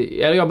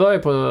jag började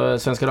på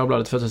Svenska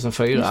Dagbladet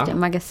 2004. Just det,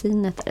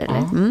 magasinet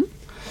eller?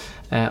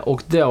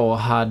 Och då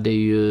hade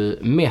ju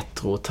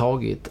Metro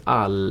tagit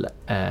all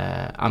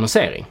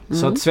annonsering.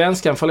 Så att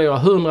Svenskan förlorar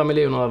 100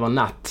 miljoner över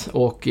natt.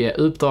 Och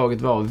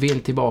uppdraget var vinn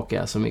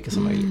tillbaka så mycket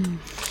som möjligt.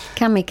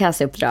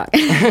 Kamikaze-uppdrag.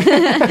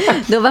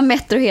 Då var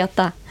Metro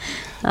heta.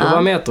 Då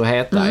var Metro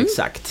heta,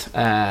 exakt.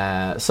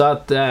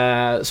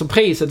 Så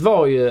priset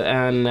var ju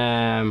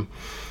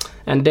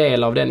en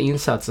del av den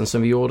insatsen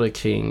som vi gjorde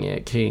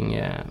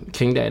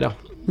kring det då.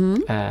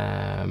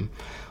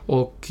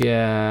 Och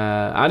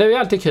det var ju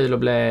alltid kul att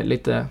bli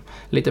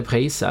lite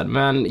prisad.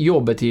 Men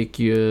jobbet gick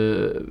ju...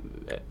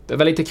 Det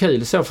var lite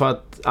kul så för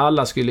att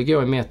alla skulle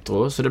gå i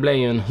Metro. Så det blev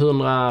ju en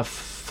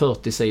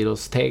 140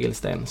 sidors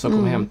tegelsten som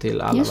kom hem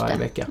till alla varje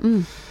vecka.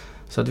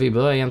 Så att vi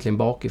började egentligen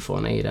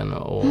bakifrån i den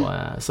och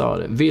sa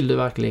det. Vill du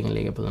verkligen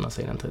ligga på 100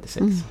 sidan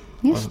 36?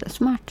 Just det,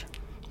 smart.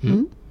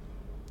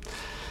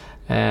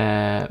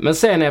 Men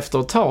sen efter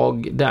ett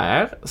tag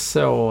där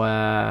så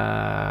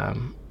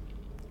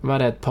var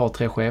det ett par,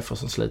 3 chefer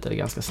som slutade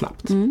ganska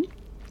snabbt.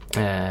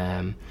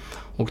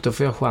 Och då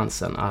får jag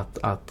chansen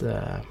att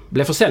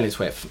bli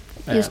försäljningschef.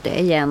 Just det,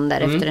 igen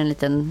där efter en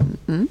liten...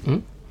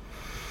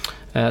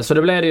 Så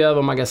det blev det ju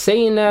över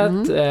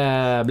magasinet,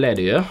 blev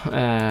det ju.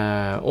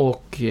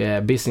 Och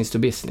business to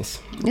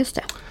business. Just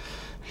det.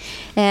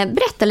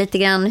 Berätta lite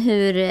grann,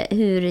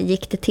 hur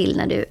gick det till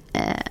när du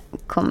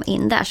kom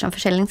in där som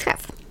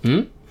försäljningschef?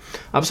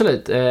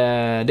 Absolut.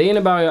 Det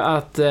innebär ju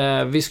att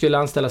vi skulle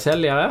anställa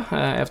säljare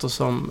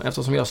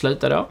eftersom jag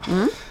slutade då.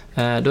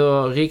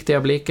 Då riktade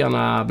jag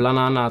blickarna bland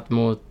annat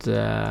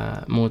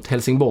mot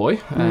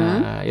Helsingborg.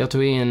 Jag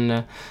tog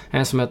in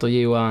en som heter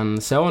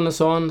Johan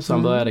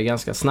som började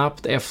ganska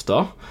snabbt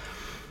efter.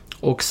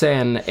 Och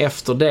sen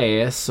efter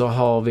det så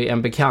har vi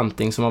en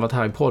bekanting som har varit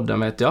här i podden,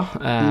 vet jag.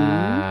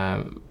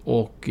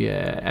 Och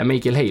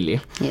Mikael Healy.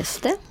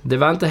 Just det. Det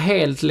var inte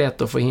helt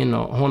lätt att få in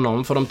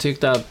honom för de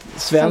tyckte att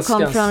svenskans...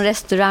 Som kom från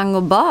restaurang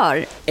och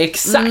bar.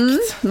 Exakt.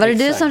 Var det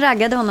du som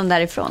raggade honom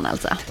därifrån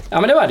alltså?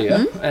 Ja, men det var det ju.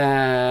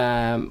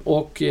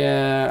 Och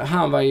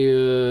han var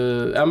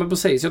ju... Ja, men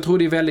precis. Jag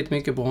trodde ju väldigt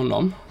mycket på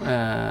honom.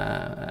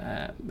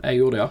 Det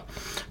gjorde jag.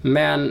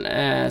 Men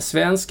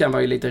svenskan var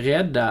ju lite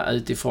rädda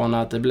utifrån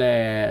att det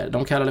blev...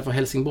 De kallade det för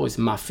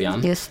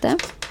Helsingborgsmaffian. Just det.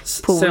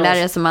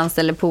 Polare som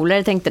anställer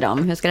polare, tänkte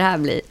de. Hur ska det här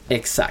bli?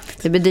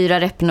 Exakt. Det blir dyra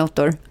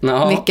repnotor.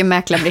 Ja. Mycket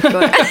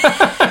mäklarbrickor.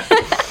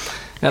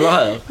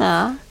 Eller hur?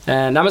 Ja.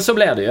 Nej, men så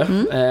blev det ju.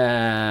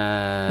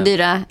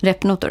 Dyra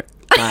repnotor.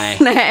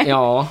 Nej.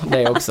 Ja,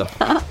 det också.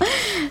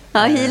 Ja,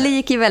 Healy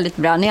gick ju väldigt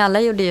bra. Ni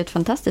alla gjorde ju ett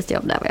fantastiskt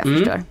jobb där, vad jag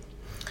förstår.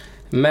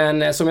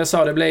 Men som jag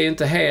sa, det blev ju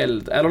inte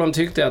helt... Eller de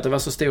tyckte att det var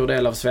så stor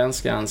del av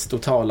svenskans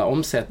totala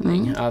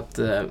omsättning att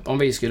om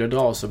vi skulle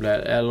dra så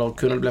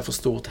kunde det bli för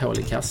stort hål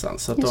i kassan.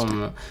 Så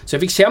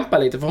jag fick kämpa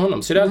lite för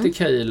honom. Så det är alltid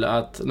kul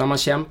att när man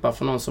kämpar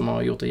för någon som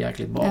har gjort det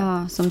jäkligt bra.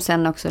 Ja, som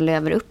sen också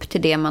lever upp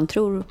till det man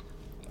tror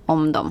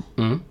om dem.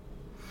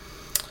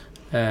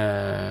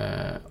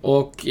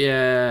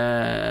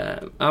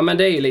 Ja, men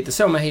det är ju lite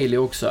så med Healy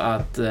också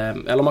att,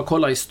 eller om man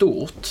kollar i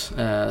stort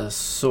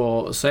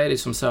så är det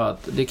som så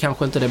att det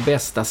kanske inte är det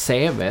bästa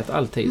CV:t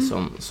alltid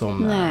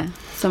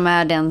som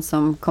är den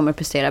som kommer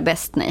prestera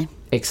bäst, nej.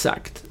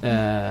 Exakt.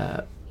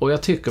 Och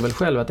jag tycker väl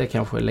själv att det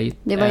kanske är lite...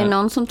 Det var ju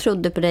någon som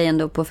trodde på dig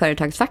ändå på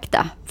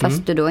företagsfakta.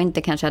 Fast du då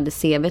inte kanske hade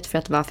CV:t för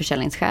att vara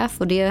försäljningschef.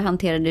 Och det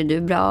hanterade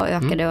du bra och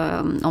ökade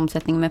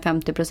omsättningen med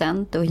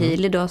 50%. Och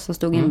Healy då som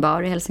stod i en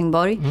bar i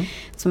Helsingborg.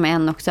 Som är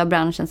en också av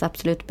branschens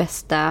absolut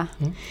bästa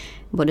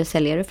både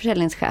säljare och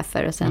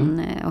försäljningschefer. Och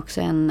sen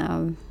också en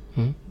av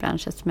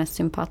branschens mest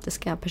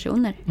sympatiska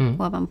personer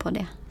ovanpå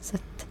det. Så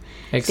att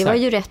det var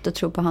ju rätt att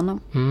tro på honom.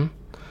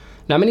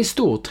 Nej, men i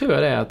stort tror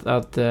jag det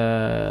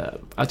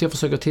att jag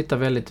försöker titta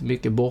väldigt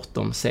mycket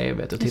bortom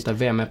CV:t och titta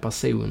vem är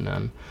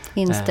personen.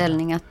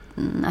 Inställning,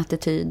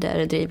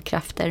 attityder,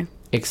 drivkrafter.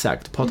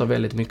 Exakt, pratar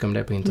väldigt mycket om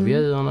det på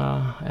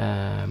intervjuerna.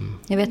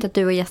 Jag vet att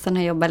du och Jepsson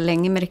har jobbat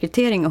länge med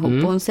rekrytering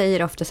ihop och hon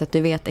säger oftast att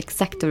du vet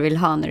exakt vad du vill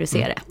ha när du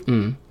ser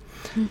det.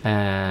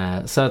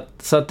 Så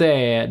att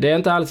det är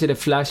inte alltid det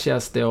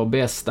flashigaste och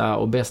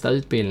bästa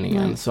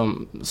utbildningen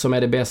som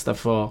är det bästa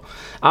för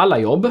alla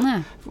jobb.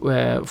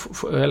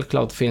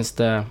 Självklart finns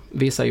det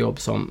vissa jobb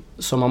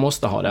som man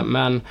måste ha det.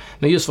 Men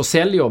just för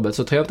säljjobbet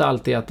så tror jag inte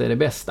alltid att det är det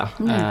bästa.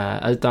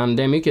 Utan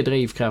det är mycket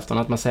drivkraften,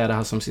 att man ser det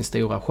här som sin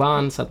stora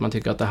chans, att man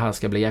tycker att det här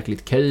ska bli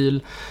jäkligt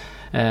kul.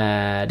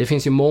 Det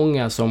finns ju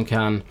många som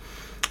kan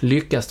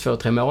lyckas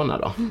 2-3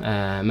 månader.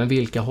 Men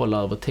vilka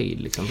håller över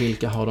tid? Liksom?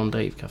 Vilka har de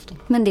drivkraften?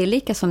 Men det är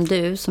lika som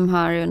du som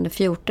har under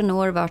 14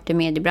 år varit i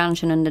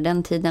mediebranschen, under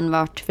den tiden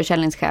varit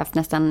försäljningschef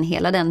nästan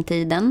hela den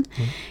tiden.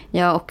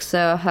 Jag har också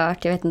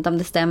hört, jag vet inte om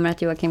det stämmer,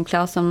 att Joakim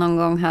Claesson någon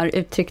gång har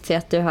uttryckt sig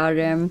att du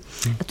har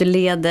att du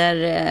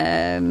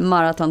leder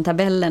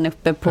maratontabellen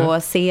uppe på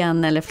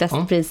scen eller flest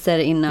priser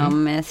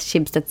inom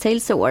Schibsted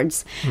Sales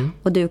Awards.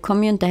 Och du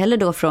kommer ju inte heller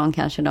då från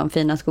kanske de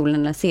fina skolorna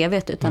eller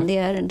CV:t, utan det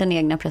är den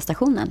egna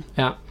prestationen.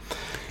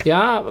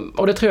 Ja,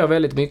 och det tror jag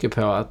väldigt mycket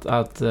på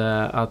att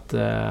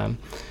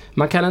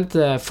man kan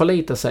inte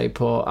förlita sig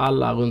på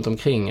alla runt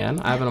omkring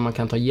en, även om man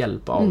kan ta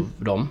hjälp av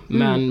dem.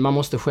 Men man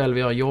måste själv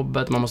göra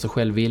jobbet, man måste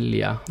själv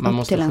vilja, man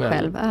måste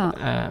själv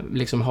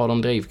liksom ha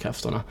de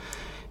drivkrafterna.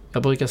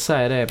 Jag brukar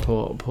säga det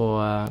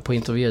på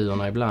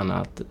intervjuerna ibland,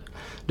 att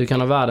du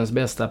kan ha världens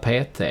bästa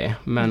PT,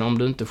 men om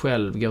du inte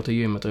själv går till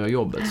gymmet och gör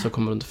jobbet så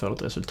kommer du inte få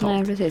något resultat.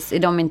 Nej, precis. I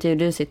de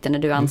intervjuer du sitter när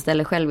du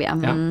anställer själv,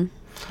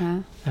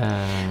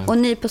 Och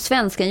ni på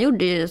Svenskan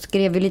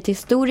skrev ju lite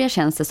historia,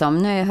 känns det som.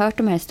 Nu har jag hört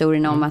de här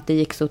historierna om att det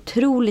gick så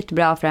otroligt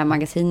bra för det här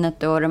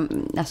magasinet. Och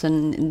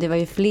det var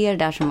ju fler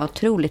där som var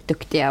otroligt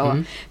duktiga och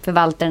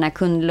förvaltade den här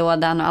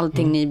kundlådan och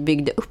allting ni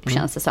byggde upp,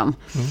 känns det som.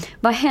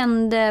 Vad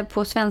hände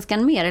på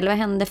Svenskan mer? Eller vad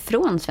hände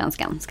från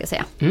Svenskan, ska jag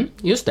säga?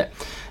 Just det.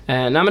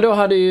 Nej, men då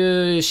hade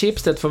ju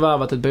Schibsted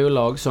förvärvat ett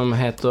bolag som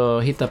heter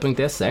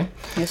hitta.se.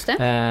 Just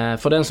det.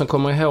 För den som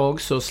kommer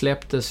ihåg så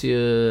släpptes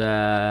ju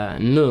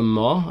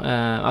nummer.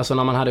 Alltså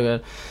när man hade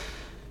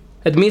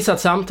ett missat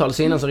samtal,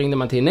 så innan så ringde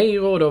man till NR026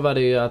 och då var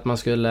det ju att man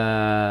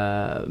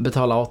skulle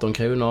betala 18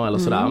 kronor eller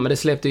sådär. Men det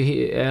släppte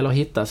ju,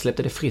 Hitta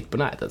släppte det fritt på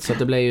nätet. Så att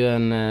det blev ju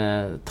en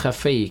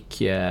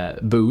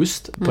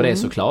trafikboost på det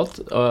såklart.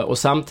 Och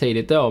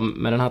samtidigt då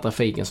med den här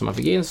trafiken som man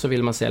fick in så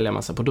vill man sälja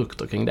massa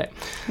produkter kring det.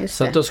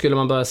 Så att då skulle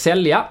man börja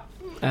sälja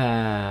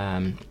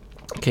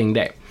kring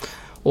det.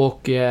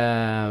 Och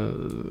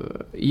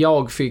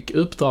jag fick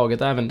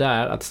uppdraget även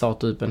där att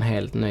starta upp en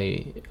helt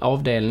ny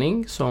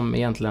avdelning som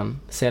egentligen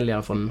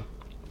säljare från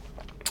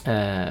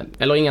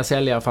eller inga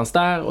säljare fanns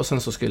där, och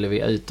sen så skulle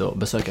vi ut och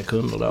besöka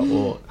kunder då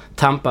och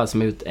tampas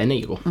mot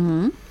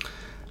NR026.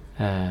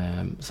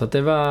 Så att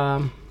det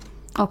var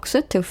också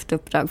ett tufft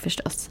uppdrag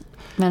förstås,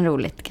 men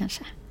roligt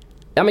kanske.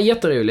 Ja, men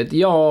jätteroligt.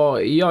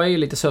 Jag är ju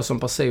lite så som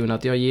person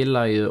att jag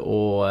gillar ju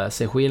att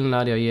se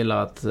skillnad, jag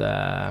gillar att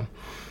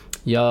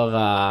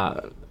göra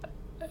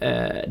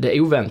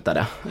det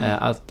oväntade.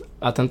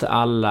 Att inte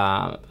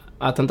eller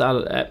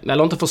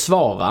inte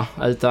försvara,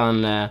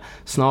 utan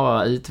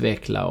snarare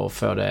utveckla och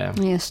få det.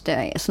 Just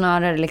det,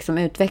 snarare liksom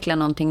utveckla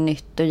någonting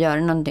nytt och göra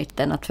något nytt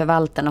än att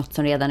förvalta något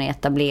som redan är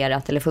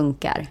etablerat eller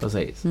funkar.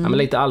 Precis. Ja, men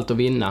lite allt att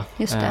vinna.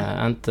 Just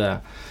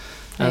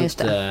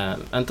det.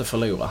 Inte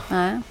förlora.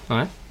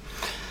 Nej.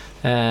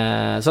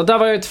 Så där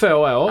var jag 2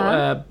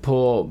 år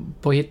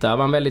på Hitta. Det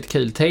var en väldigt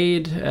kul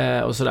tid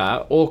och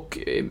sådär. Och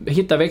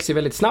Hitta växte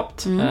väldigt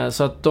snabbt.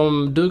 Så att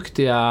de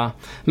duktiga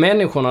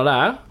människorna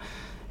där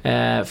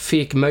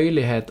fick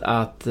möjlighet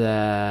att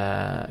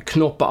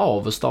knoppa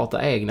av och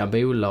starta egna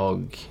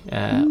bolag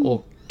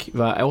och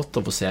vara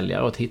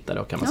återförsäljare åt Hitta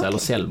då, kan man säga, eller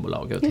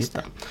säljbolag åt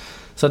Hitta.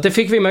 Så att det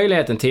fick vi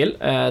möjligheten till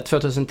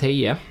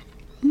 2010.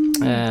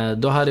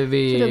 Då hade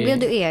vi... Så då blev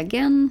du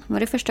egen. Var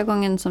det första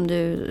gången som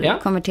du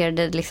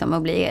konverterade liksom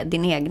att bli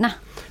din egna?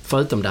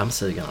 Förutom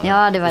dammsugarna.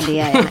 Ja, det var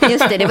det.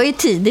 Just det var ju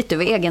tidigt. Du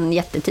var egen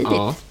jättetidigt.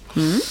 Ja.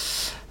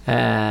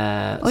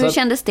 Och hur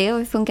kändes det och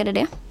hur funkade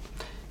det?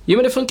 Jo,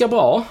 men det funkar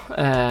bra.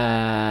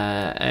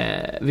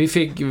 Vi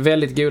fick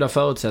väldigt goda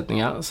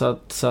förutsättningar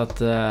så att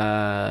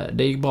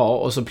det gick bra,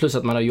 och så plus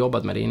att man har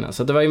jobbat med det innan.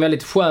 Så det var ju en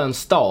väldigt skön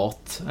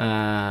start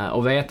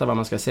att veta vad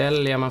man ska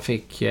sälja. Man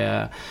fick...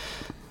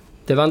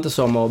 Det var inte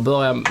som att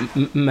börja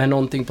med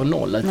någonting på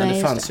noll, utan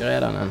det fanns ju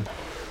redan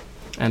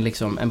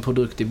en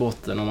produkt i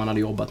botten, och man hade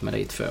jobbat med det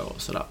i 2 år.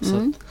 Sådär.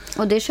 Så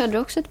och det körde du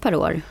också ett par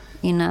år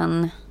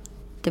innan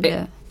det blev...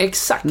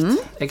 Exakt.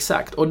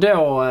 Och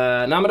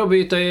då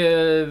bytte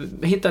jag,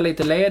 hittade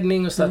lite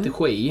ledning och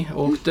strategi,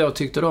 och då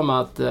tyckte de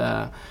att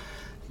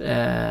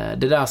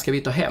det där ska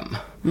vi ta hem.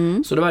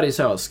 Så då var det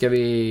så,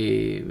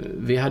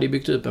 vi hade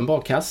byggt upp en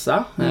bra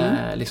kassa,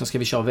 liksom ska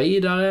vi köra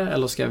vidare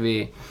eller ska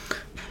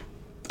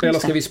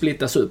vi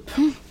splittas upp?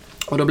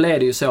 Och då blev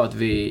det ju så att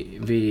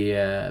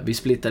vi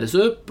splittades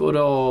upp, och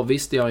då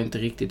visste jag inte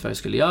riktigt vad jag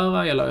skulle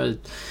göra. Jag la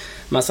ut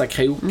massa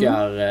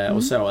krokar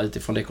och så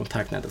utifrån det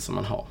kontaktnätet som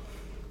man har.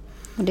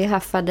 Och det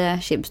haffade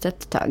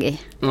Schibsted tag i.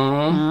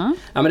 Ja,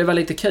 men det var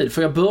lite kul,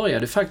 för jag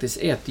började faktiskt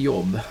ett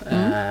jobb.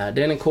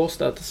 Det är den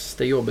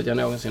kortaste jobbet jag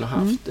någonsin har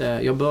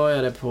haft. Jag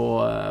började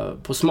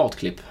på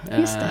Smartklipp.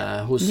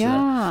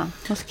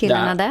 Hos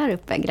killarna där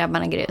uppe,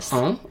 grabbarna grus.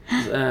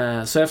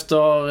 Så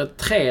efter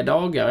 3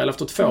 dagar, eller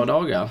efter 2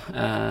 dagar,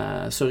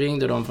 så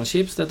ringde de från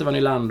Schibsted, det var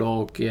Nylander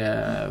och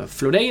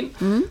Flodin.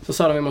 Så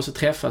sa de, vi måste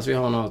träffas, vi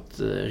har något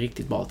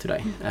riktigt bra till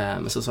dig.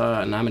 Men så sa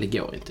jag, nej men det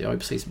går inte, jag har ju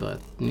precis börjat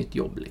ett nytt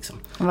jobb liksom.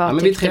 Vad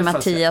men tyckte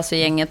Mattias och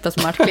gänget på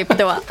Smartklipp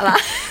då?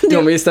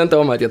 De visste inte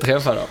om att jag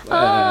träffade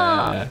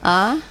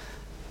dem.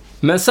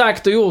 Men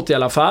sagt och gjort i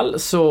alla fall,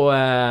 så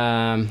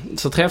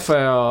träffade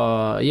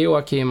jag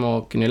Joakim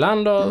och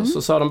Nylander.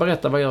 Så sa de,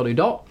 berätta, vad gör du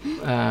idag?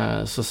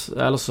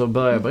 Eller så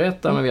började jag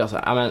berätta, men vi var så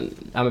här,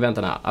 men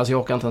vänta nu. Alltså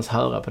jag orkar inte ens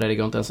höra på det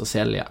går inte ens att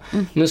sälja.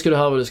 Nu ska du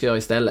höra vad du ska göra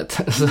istället.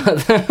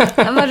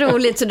 Ja, vad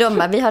roligt, så de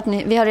bara,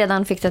 vi har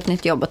redan fixat ett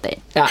nytt jobb åt dig.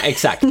 Ja,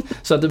 exakt.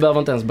 Så att du behöver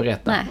inte ens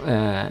berätta.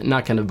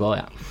 När kan du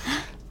börja?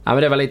 Ja,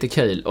 men det var lite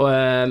kul.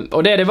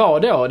 Och det var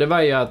då, det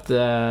var ju att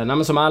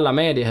men som alla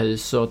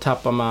mediehus så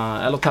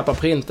tappar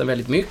printen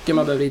väldigt mycket.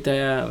 Man behövde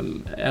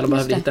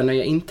hitta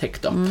nya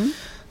intäkter.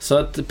 Så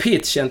att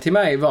pitchen till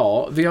mig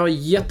var, vi har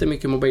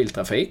jättemycket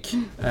mobiltrafik.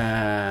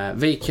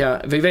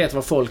 Vi vet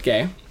vad folk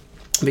är.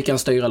 Vi kan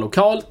styra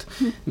lokalt.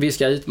 Vi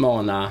ska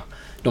utmana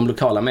de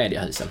lokala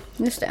mediehusen.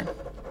 Just det.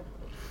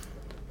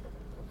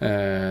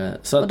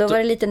 Så och då var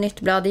det lite nytt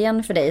blad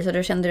igen för dig, så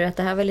då kände du att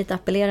det här var lite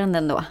appellerande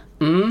ändå.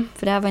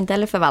 För det här var inte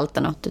heller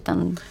förvalta något,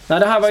 utan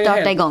det här var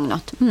starta igång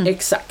något.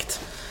 Exakt.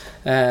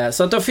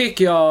 Så att då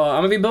fick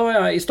jag, vi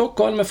började i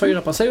Stockholm med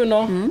 4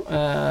 personer.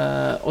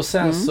 Och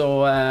sen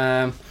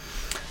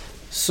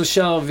så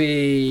kör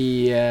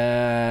vi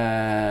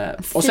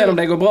och sen om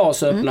det går bra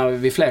så öppnar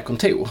vi fler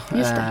kontor.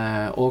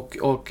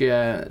 Och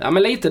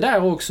men lite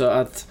där också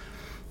att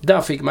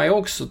där fick man ju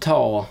också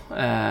ta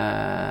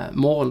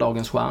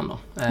morgondagens stjärnor.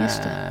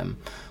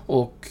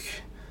 Och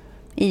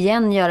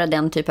igen göra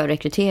den typ av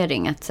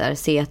rekrytering, att så här,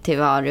 se till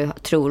vad du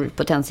tror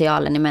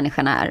potentialen i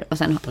människan är och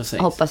sen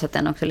hoppas att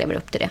den också lever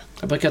upp till det.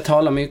 Jag brukar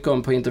tala mycket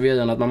om på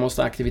intervjun att man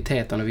måste ha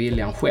aktiviteten och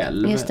viljan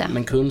själv,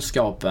 men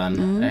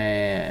kunskapen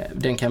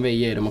den kan vi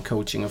ge dem, och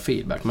coaching och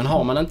feedback. Men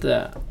har man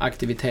inte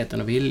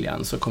aktiviteten och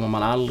viljan så kommer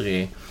man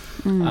aldrig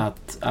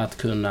att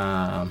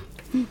kunna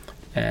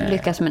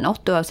lyckas med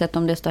något, oavsett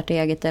om det startar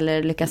eget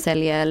eller lyckas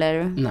sälja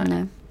eller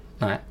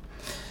nej.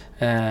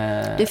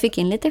 Du fick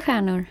in lite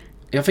stjärnor.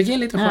 Jag fick in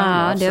lite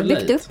stjärnor, absolut. Du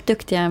har byggt upp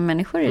duktiga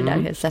människor i det där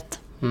huset.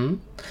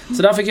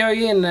 Så där fick jag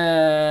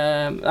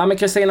in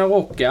Kristina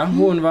Rocka.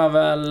 Hon var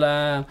väl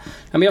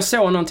men jag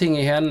såg någonting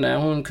i henne.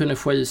 Hon kunde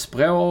 7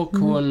 språk.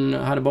 Hon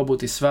hade bara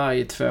bott i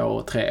Sverige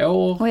 2-3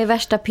 år. Och är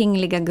värsta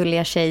pingliga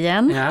gulliga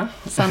tjejen. Ja.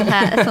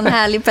 Sån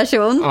härlig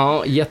person.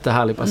 Ja,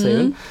 jättehärlig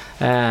person.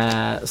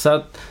 Så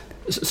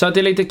att det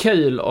är lite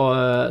kul och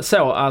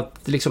så att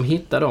liksom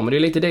hitta dem. Och det är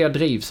lite det jag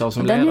drivs av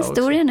som ledare. Den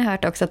historien har jag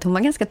hört också, att hon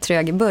var ganska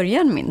trög i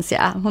början, minns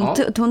jag.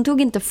 Hon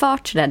tog inte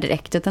fart så där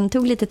direkt, utan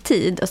tog lite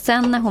tid. Och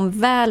sen när hon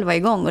väl var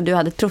igång och du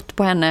hade trott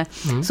på henne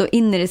så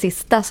in i det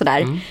sista så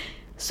där,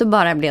 så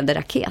bara blev det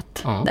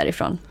raket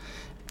därifrån.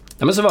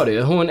 Ja, men så var det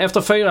ju. Hon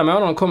efter 4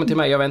 månader kom till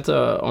mig. Jag vet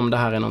inte om det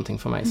här är någonting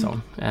för mig, så.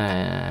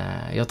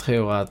 Jag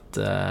tror att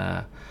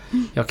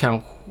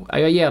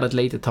jag ger det ett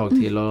litet tag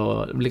till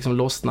och liksom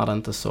lossnar det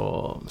inte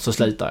så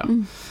slutar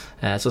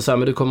jag. Så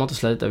men du kommer inte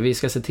sluta. Vi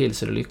ska se till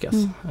så det lyckas.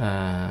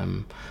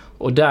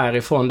 Och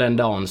därifrån den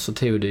dagen så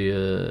tog det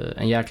ju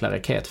en jäkla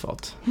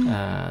raketfart.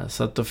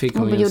 Så att då fick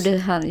hon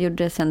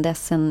gjorde sen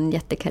dess en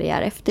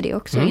jättekarriär efter det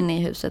också inne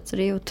i huset. Så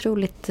det är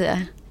otroligt.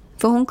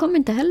 För hon kom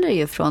inte heller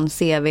ju från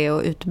CV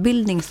och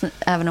utbildning,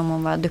 även om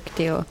hon var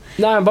duktig. Nej,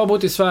 jag bara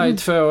bott i Sverige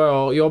 2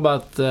 år,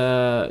 jobbat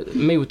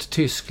mot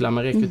Tyskland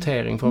med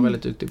rekrytering, för att vara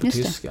väldigt duktig på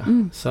tyska.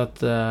 Så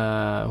att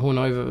hon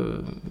har ju,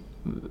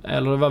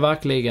 eller det var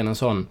verkligen en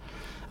sån,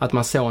 att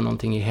man såg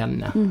någonting i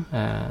henne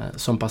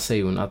som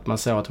person, att man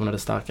såg att hon hade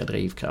starka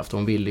drivkraft och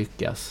hon vill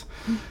lyckas.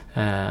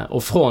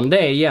 Och från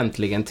det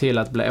egentligen till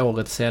att bli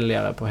årets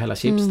säljare på hela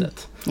Schibsted.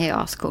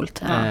 Ja,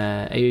 skålt.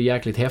 Är ju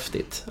jäkligt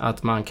häftigt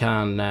att man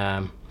kan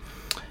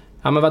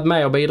varit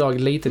med och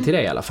bidragit lite till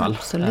det i alla fall.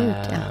 Absolut,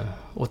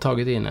 och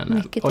tagit in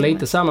en. Och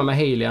lite samma med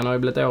Helian, har ju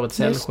blivit årets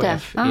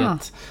säljchef.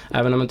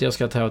 Även om inte jag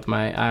ska ta åt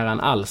mig äran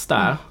alls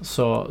där,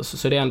 så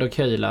det är ändå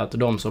kul att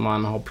de som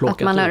man har plockat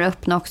att man har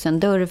öppnat också en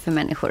dörr för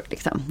människor.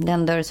 Liksom.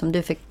 Den dörr som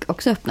du fick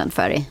också öppnad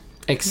för dig.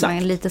 Exakt.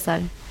 Man lite så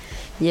här,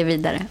 ge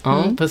vidare.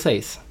 Ja,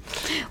 precis.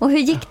 Och hur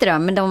gick det då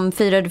med de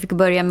 4 du fick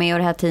börja med och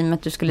det här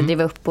teamet du skulle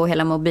driva upp på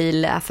hela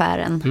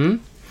mobilaffären?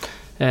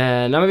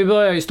 Men vi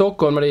började i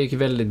Stockholm och det gick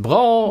väldigt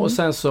bra. Och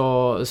sen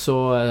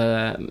så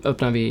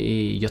öppnade vi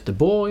i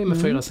Göteborg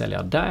med 4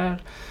 säljare där.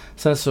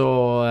 Sen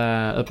så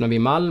öppnade vi i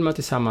Malmö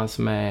tillsammans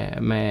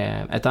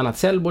med ett annat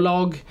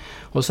säljbolag.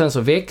 Och sen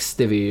så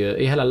växte vi ju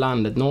i hela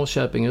landet,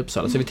 Norrköping och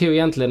Uppsala. Så vi tog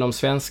egentligen de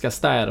svenska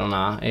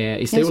städerna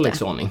i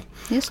storleksordning.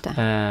 Just det.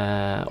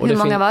 Hur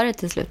många var det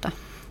till slut då?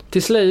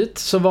 Till slut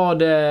så var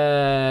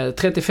det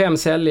 35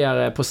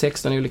 säljare på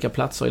 16 olika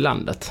platser i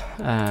landet.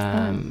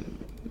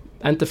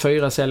 Inte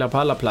 4 säljare på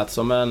alla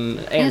platser, men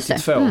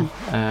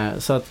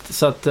 1-2.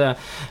 Så att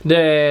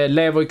det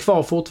lever ju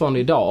kvar fortfarande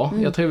idag.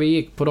 Jag tror vi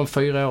gick på de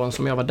 4 åren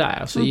som jag var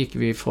där, så gick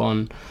vi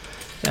från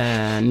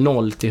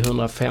 0 till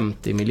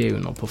 150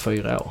 miljoner på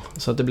 4 år.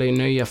 Så att det blir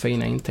nya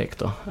fina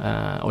intäkter.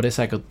 Och det är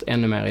säkert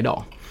ännu mer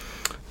idag.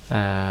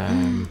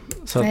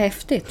 Vad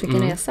häftigt,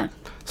 vilken resa.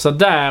 Så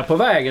där på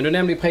vägen, du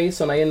nämnde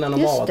priserna innan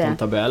om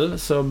maratontabell,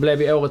 så blev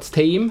vi årets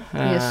team.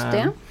 Just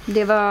det.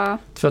 Det var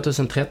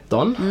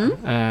 2013.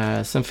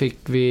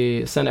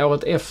 Sen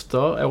året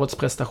efter, årets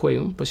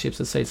prestation på Chips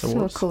 & Seeds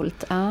Awards. Så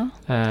coolt, ja.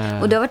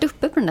 Och du har varit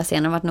uppe på den där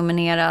scenen och varit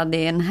nominerad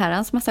i en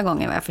herrans massa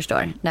gånger, vad jag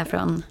förstår.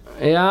 Därifrån.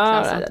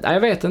 Ja, jag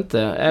vet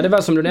inte. Det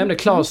var som du nämnde,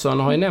 Claesson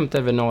har ju nämnt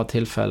det vid några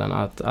tillfällen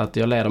att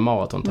jag leder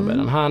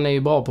maratontabellen. Han är ju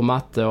bra på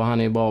matte och han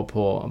är ju bra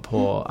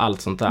på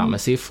allt sånt där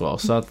med siffror.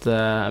 Så att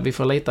vi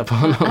får lita på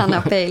honom. Han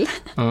har pejl.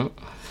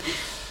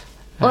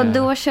 Och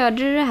då körde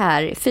du det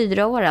här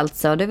 4 år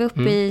alltså. Du var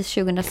uppe i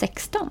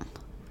 2016.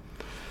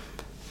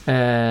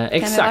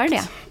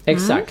 Exakt.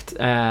 Exakt.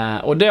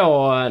 Och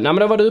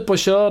då var du uppe och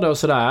körde och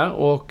sådär.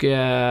 Och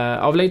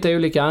av lite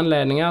olika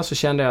anledningar så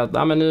kände jag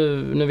att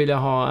nu vill jag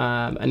ha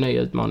en ny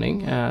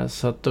utmaning.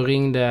 Så att då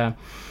ringde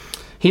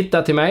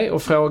Hitta till mig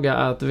och frågade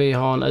att vi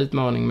har en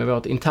utmaning med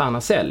vårt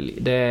interna sälj.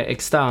 Det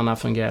externa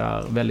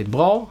fungerar väldigt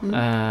bra.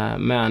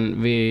 Men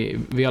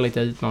vi har lite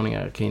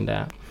utmaningar kring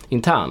det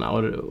interna.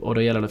 Och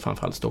då gäller det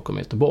framförallt Stockholm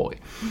och Göteborg.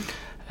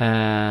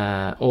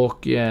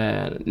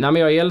 Men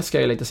jag älskar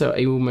ju lite så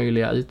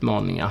omöjliga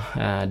utmaningar.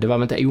 Det var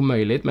väl inte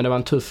omöjligt, men det var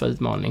en tuff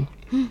utmaning.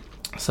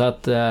 Så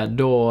att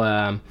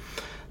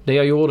det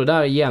jag gjorde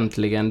där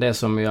egentligen, det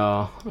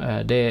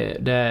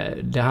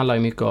handlar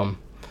ju mycket om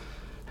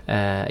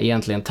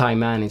egentligen time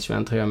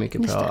management, tror jag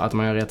mycket på. Att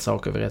man gör rätt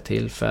saker vid rätt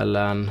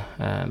tillfällen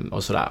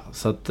och sådär.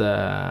 Så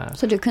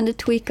du kunde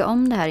tweaka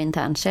om det här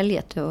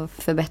internsäljet och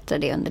förbättra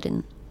det under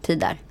din tid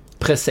där?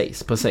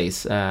 Precis.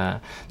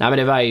 Men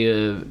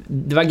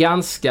det var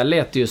ganska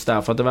lätt just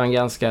där, för att det var en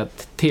ganska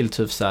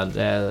tilltufsad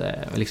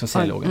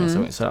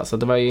säljorganisation. Så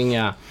det var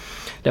ju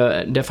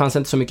det fanns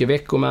inte så mycket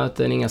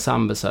veckomöten, inga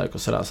sambesök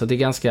och sådär. Så det är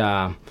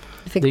ganska...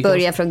 Du fick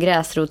börja från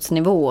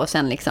gräsrotsnivå och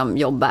sen liksom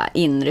jobba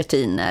in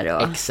rutiner.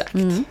 Och...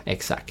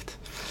 Exakt.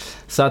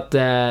 Så att,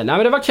 men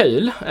det var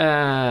kul.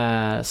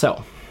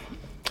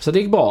 Så det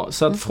gick bra.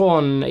 Så att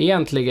från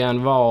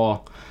egentligen var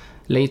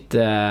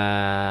lite,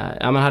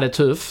 man hade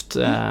tufft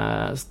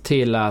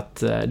till att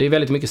det är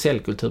väldigt mycket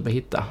säljkultur på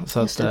Hitta. Så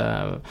att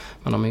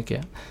man har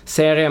mycket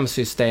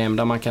CRM-system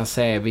där man kan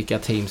se vilka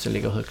team som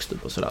ligger högst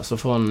upp och sådär. Så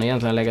från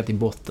egentligen lägga till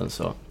botten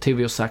så tog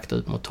vi oss sakta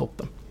ut mot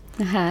toppen.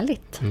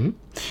 Härligt.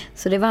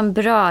 Så det var en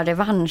bra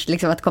revansch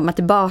liksom, att komma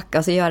tillbaka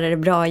och så göra det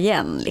bra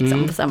igen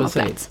liksom, på samma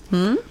plats.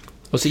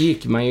 Och så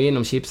gick man ju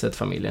inom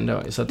Chipset-familjen då,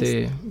 så att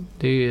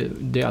det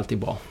är alltid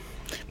bra.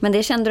 Men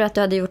det kände du att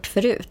du hade gjort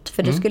förut,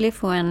 för du skulle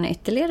få en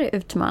ytterligare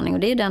utmaning och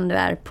det är den du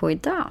är på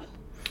idag.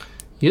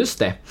 Just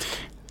det.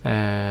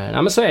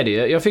 Men så är det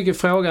ju. Jag fick ju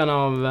frågan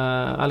av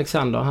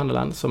Alexander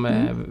Handeland som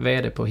är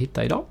vd på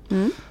Hitta idag.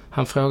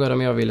 Han frågade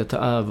om jag ville ta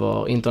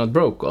över Internet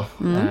Broker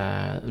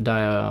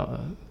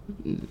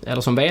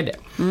eller som vd.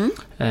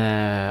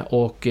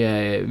 Och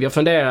jag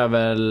funderar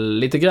väl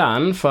lite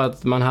grann, för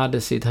att man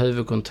hade sitt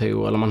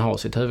huvudkontor, eller man har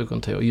sitt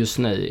huvudkontor just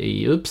nu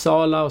i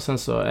Uppsala, och sen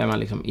så är man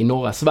liksom i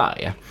norra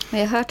Sverige. Men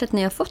jag har hört att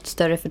ni har fått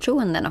större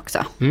förtroenden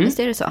också. Visst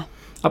är det så?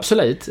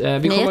 Absolut.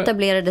 Ni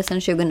etablerade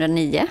sedan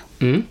 2009.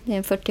 Det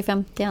är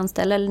 40-50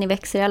 anställda, eller ni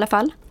växer i alla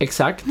fall.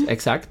 Exakt.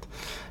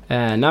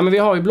 Men vi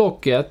har ju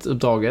blocket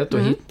uppdraget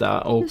att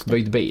hitta och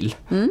byta bil.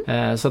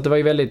 Så att det var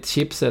ju väldigt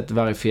chipset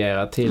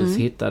verifierat tills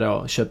Hitta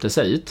då köptes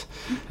ut.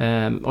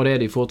 Och det är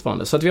det ju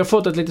fortfarande. Så att vi har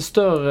fått ett lite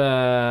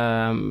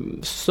större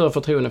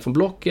förtroende från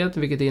blocket,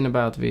 vilket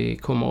innebär att vi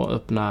kommer att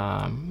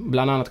öppna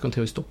bland annat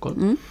kontor i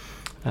Stockholm.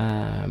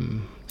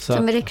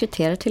 Som vi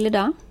rekryterar till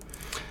idag.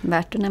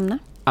 Värt att nämna.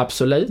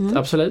 Absolut.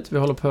 Vi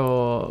håller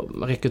på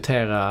att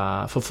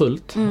rekrytera för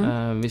fullt.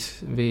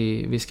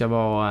 Vi ska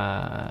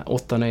vara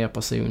 8 nya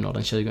personer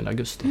den 20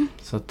 augusti.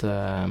 Så att,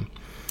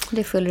 det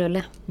är full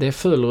rulle. Det är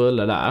full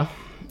rulle där.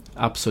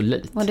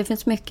 Absolut. Och det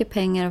finns mycket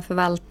pengar att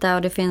förvalta,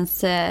 och det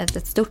finns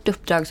ett stort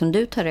uppdrag som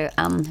du tar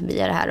an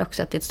via det här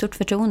också. Att det är ett stort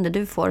förtroende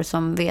du får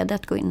som vd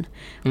att gå in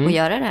och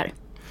göra det här.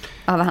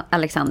 Av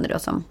Alexander då,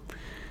 som...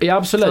 Ja,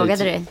 absolut.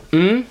 Frågade dig.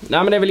 Nej,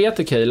 men det är väl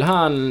jättekul.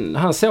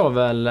 Han såg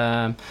väl...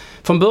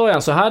 Från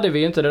början så hade vi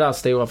ju inte det där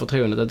stora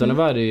förtroendet, utan det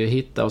var det ju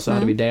Hitta, och så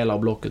hade vi delar av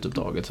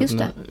blockuppdraget. Så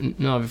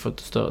nu har vi fått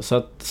större.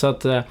 Så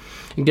att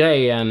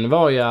grejen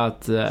var ju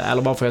att...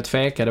 Eller bara för att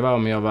tveka, det var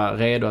om jag var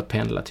redo att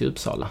pendla till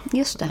Uppsala.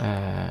 Just det.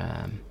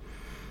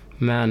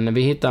 Men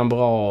vi hittade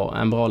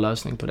en bra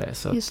lösning på det.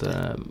 Så att,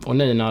 och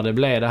nu när det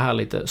blev det här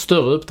lite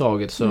större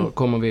uppdraget så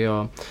kommer vi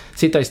att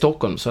sitta i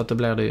Stockholm, så att det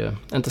blir det ju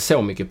inte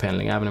så mycket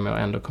pendling, även om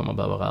jag ändå kommer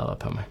behöva röra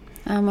på mig.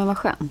 Ja, men vad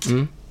skönt.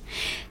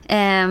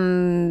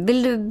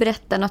 Vill du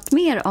berätta något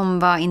mer om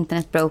vad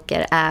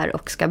internetbroker är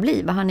och ska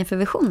bli? Vad har ni för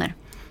visioner?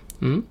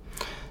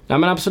 Ja,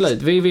 men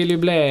absolut. Vi vill ju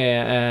bli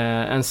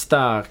en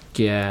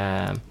stark...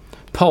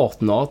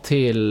 partner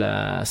till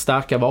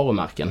starka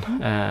varumärken.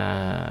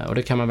 Och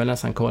det kan man väl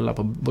nästan kolla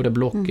på. Både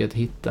blocket,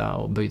 Hitta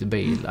och Byta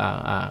bil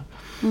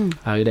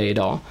är ju det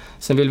idag.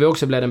 Sen vill vi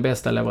också bli den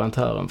bästa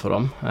leverantören för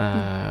dem.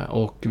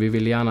 Och vi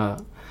vill gärna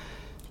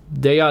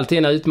det är ju alltid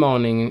en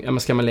utmaning.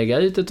 Ska man lägga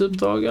ut ett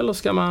uppdrag eller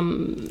ska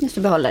man... Just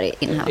att behålla det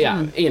in-house. Ja,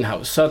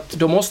 in-house. Så att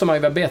då måste man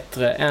ju vara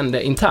bättre än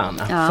det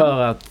interna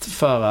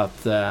för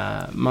att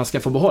man ska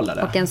få behålla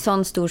det. Och en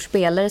sån stor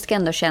spelare ska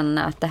ändå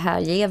känna att det här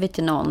ger vi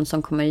till någon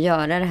som kommer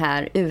göra det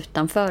här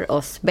utanför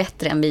oss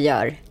bättre än vi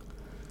gör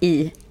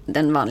i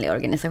den vanliga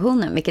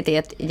organisationen, vilket är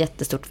ett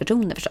jättestort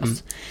förtroende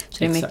förstås. Så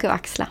det är mycket att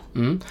axla.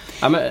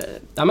 Ja,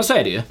 men så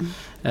är det ju.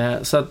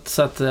 Så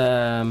att det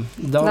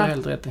har jag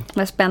helt rätt i.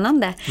 Vad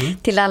spännande.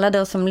 Till alla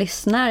då som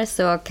lyssnar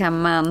så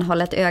kan man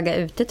hålla ett öga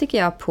ute tycker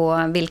jag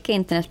på vilka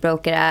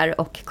internetbroker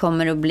är och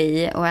kommer att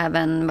bli, och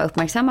även vara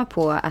uppmärksamma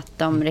på att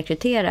de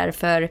rekryterar.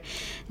 För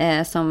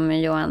som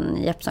Johan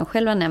Jepsson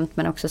själv har nämnt,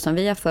 men också som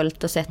vi har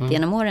följt och sett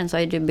genom åren, så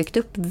har du byggt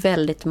upp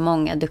väldigt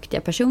många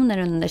duktiga personer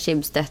under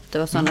Schibsted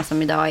och sådana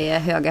som idag är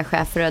höga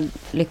chefer och har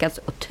lyckats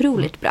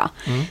otroligt bra.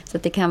 Så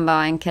att det kan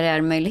vara en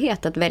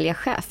karriärmöjlighet att välja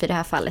chef, i det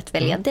här fallet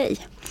välja dig.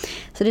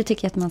 Så det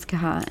tycker jag att man ska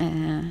ha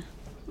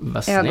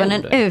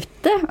ögonen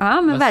ute.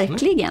 Ja, men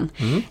verkligen.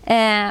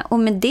 Och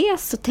med det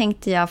så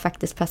tänkte jag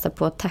faktiskt passa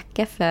på att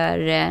tacka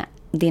för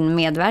din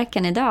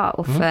medverkan idag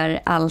och för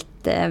allt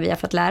vi har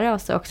fått lära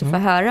oss, och också få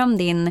höra om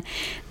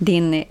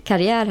din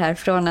karriär här,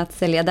 från att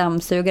sälja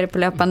dammsugare på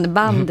löpande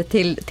band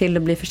till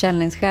att bli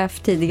försäljningschef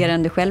tidigare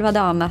än du själv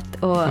hade anat,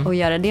 och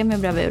göra det med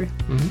bravur.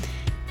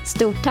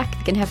 Stort tack,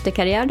 vilken häftig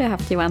karriär du har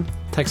haft, Johan.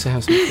 Tack så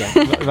hemskt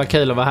mycket. Vad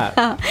kul att vara här.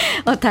 Ja,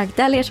 och tack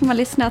till alla er som har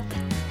lyssnat.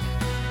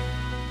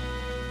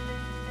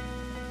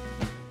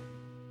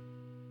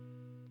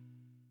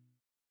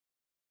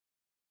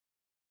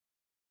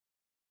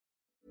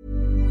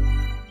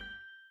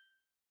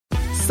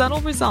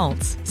 Subtle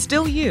results,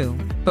 still you,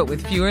 but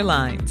with fewer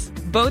lines.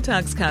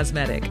 Botox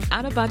Cosmetic,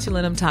 out of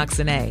botulinum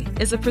toxin A,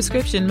 is a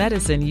prescription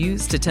medicine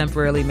used to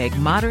temporarily make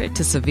moderate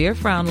to severe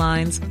frown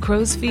lines,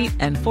 crow's feet,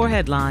 and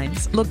forehead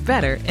lines look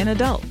better in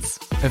adults.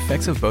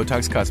 Effects of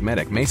Botox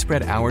Cosmetic may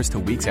spread hours to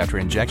weeks after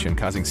injection,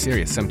 causing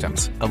serious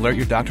symptoms. Alert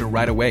your doctor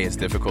right away as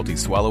difficulty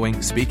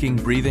swallowing, speaking,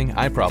 breathing,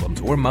 eye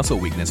problems, or muscle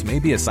weakness may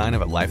be a sign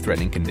of a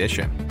life-threatening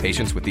condition.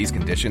 Patients with these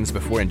conditions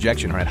before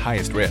injection are at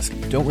highest risk.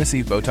 Don't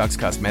receive Botox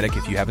Cosmetic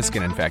if you have a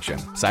skin infection.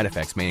 Side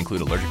effects may include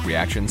allergic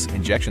reactions,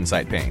 injection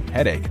site pain,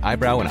 headache,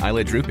 eyebrow and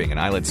eyelid drooping, and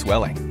eyelid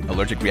swelling.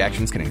 Allergic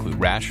reactions can include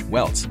rash,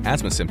 welts,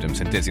 asthma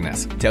symptoms, and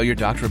dizziness. Tell your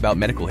doctor about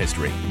medical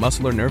history,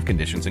 muscle or nerve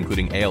conditions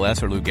including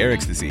ALS or Lou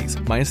Gehrig's disease,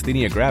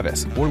 myasthenia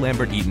gravis, or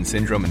Lambert-Eaton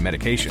syndrome, and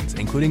medications,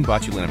 including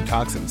botulinum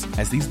toxins,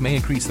 as these may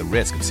increase the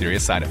risk of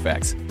serious side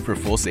effects. For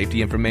full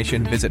safety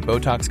information, visit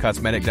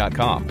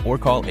BotoxCosmetic.com or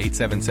call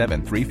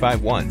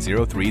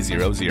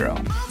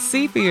 877-351-0300.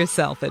 See for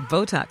yourself at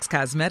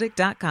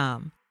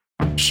BotoxCosmetic.com.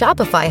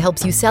 Shopify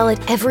helps you sell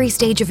at every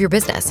stage of your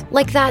business.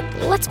 Like that,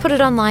 let's put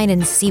it online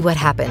and see what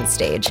happens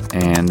stage.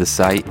 And the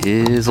site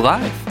is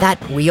live. That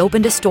we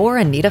opened a store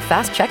and need a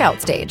fast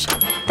checkout stage.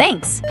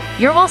 Thanks.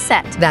 You're all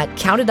set. That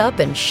count it up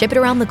and ship it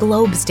around the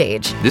globe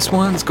stage. This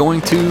one's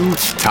going to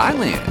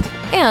Thailand.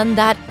 And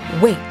that,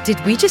 wait, did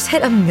we just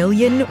hit 1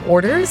 million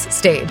orders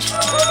stage?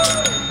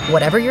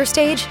 Whatever your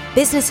stage,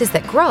 businesses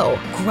that grow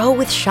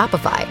with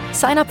Shopify.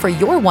 Sign up for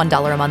your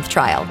 $1 a month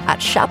trial at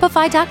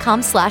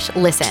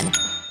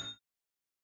shopify.com/listen.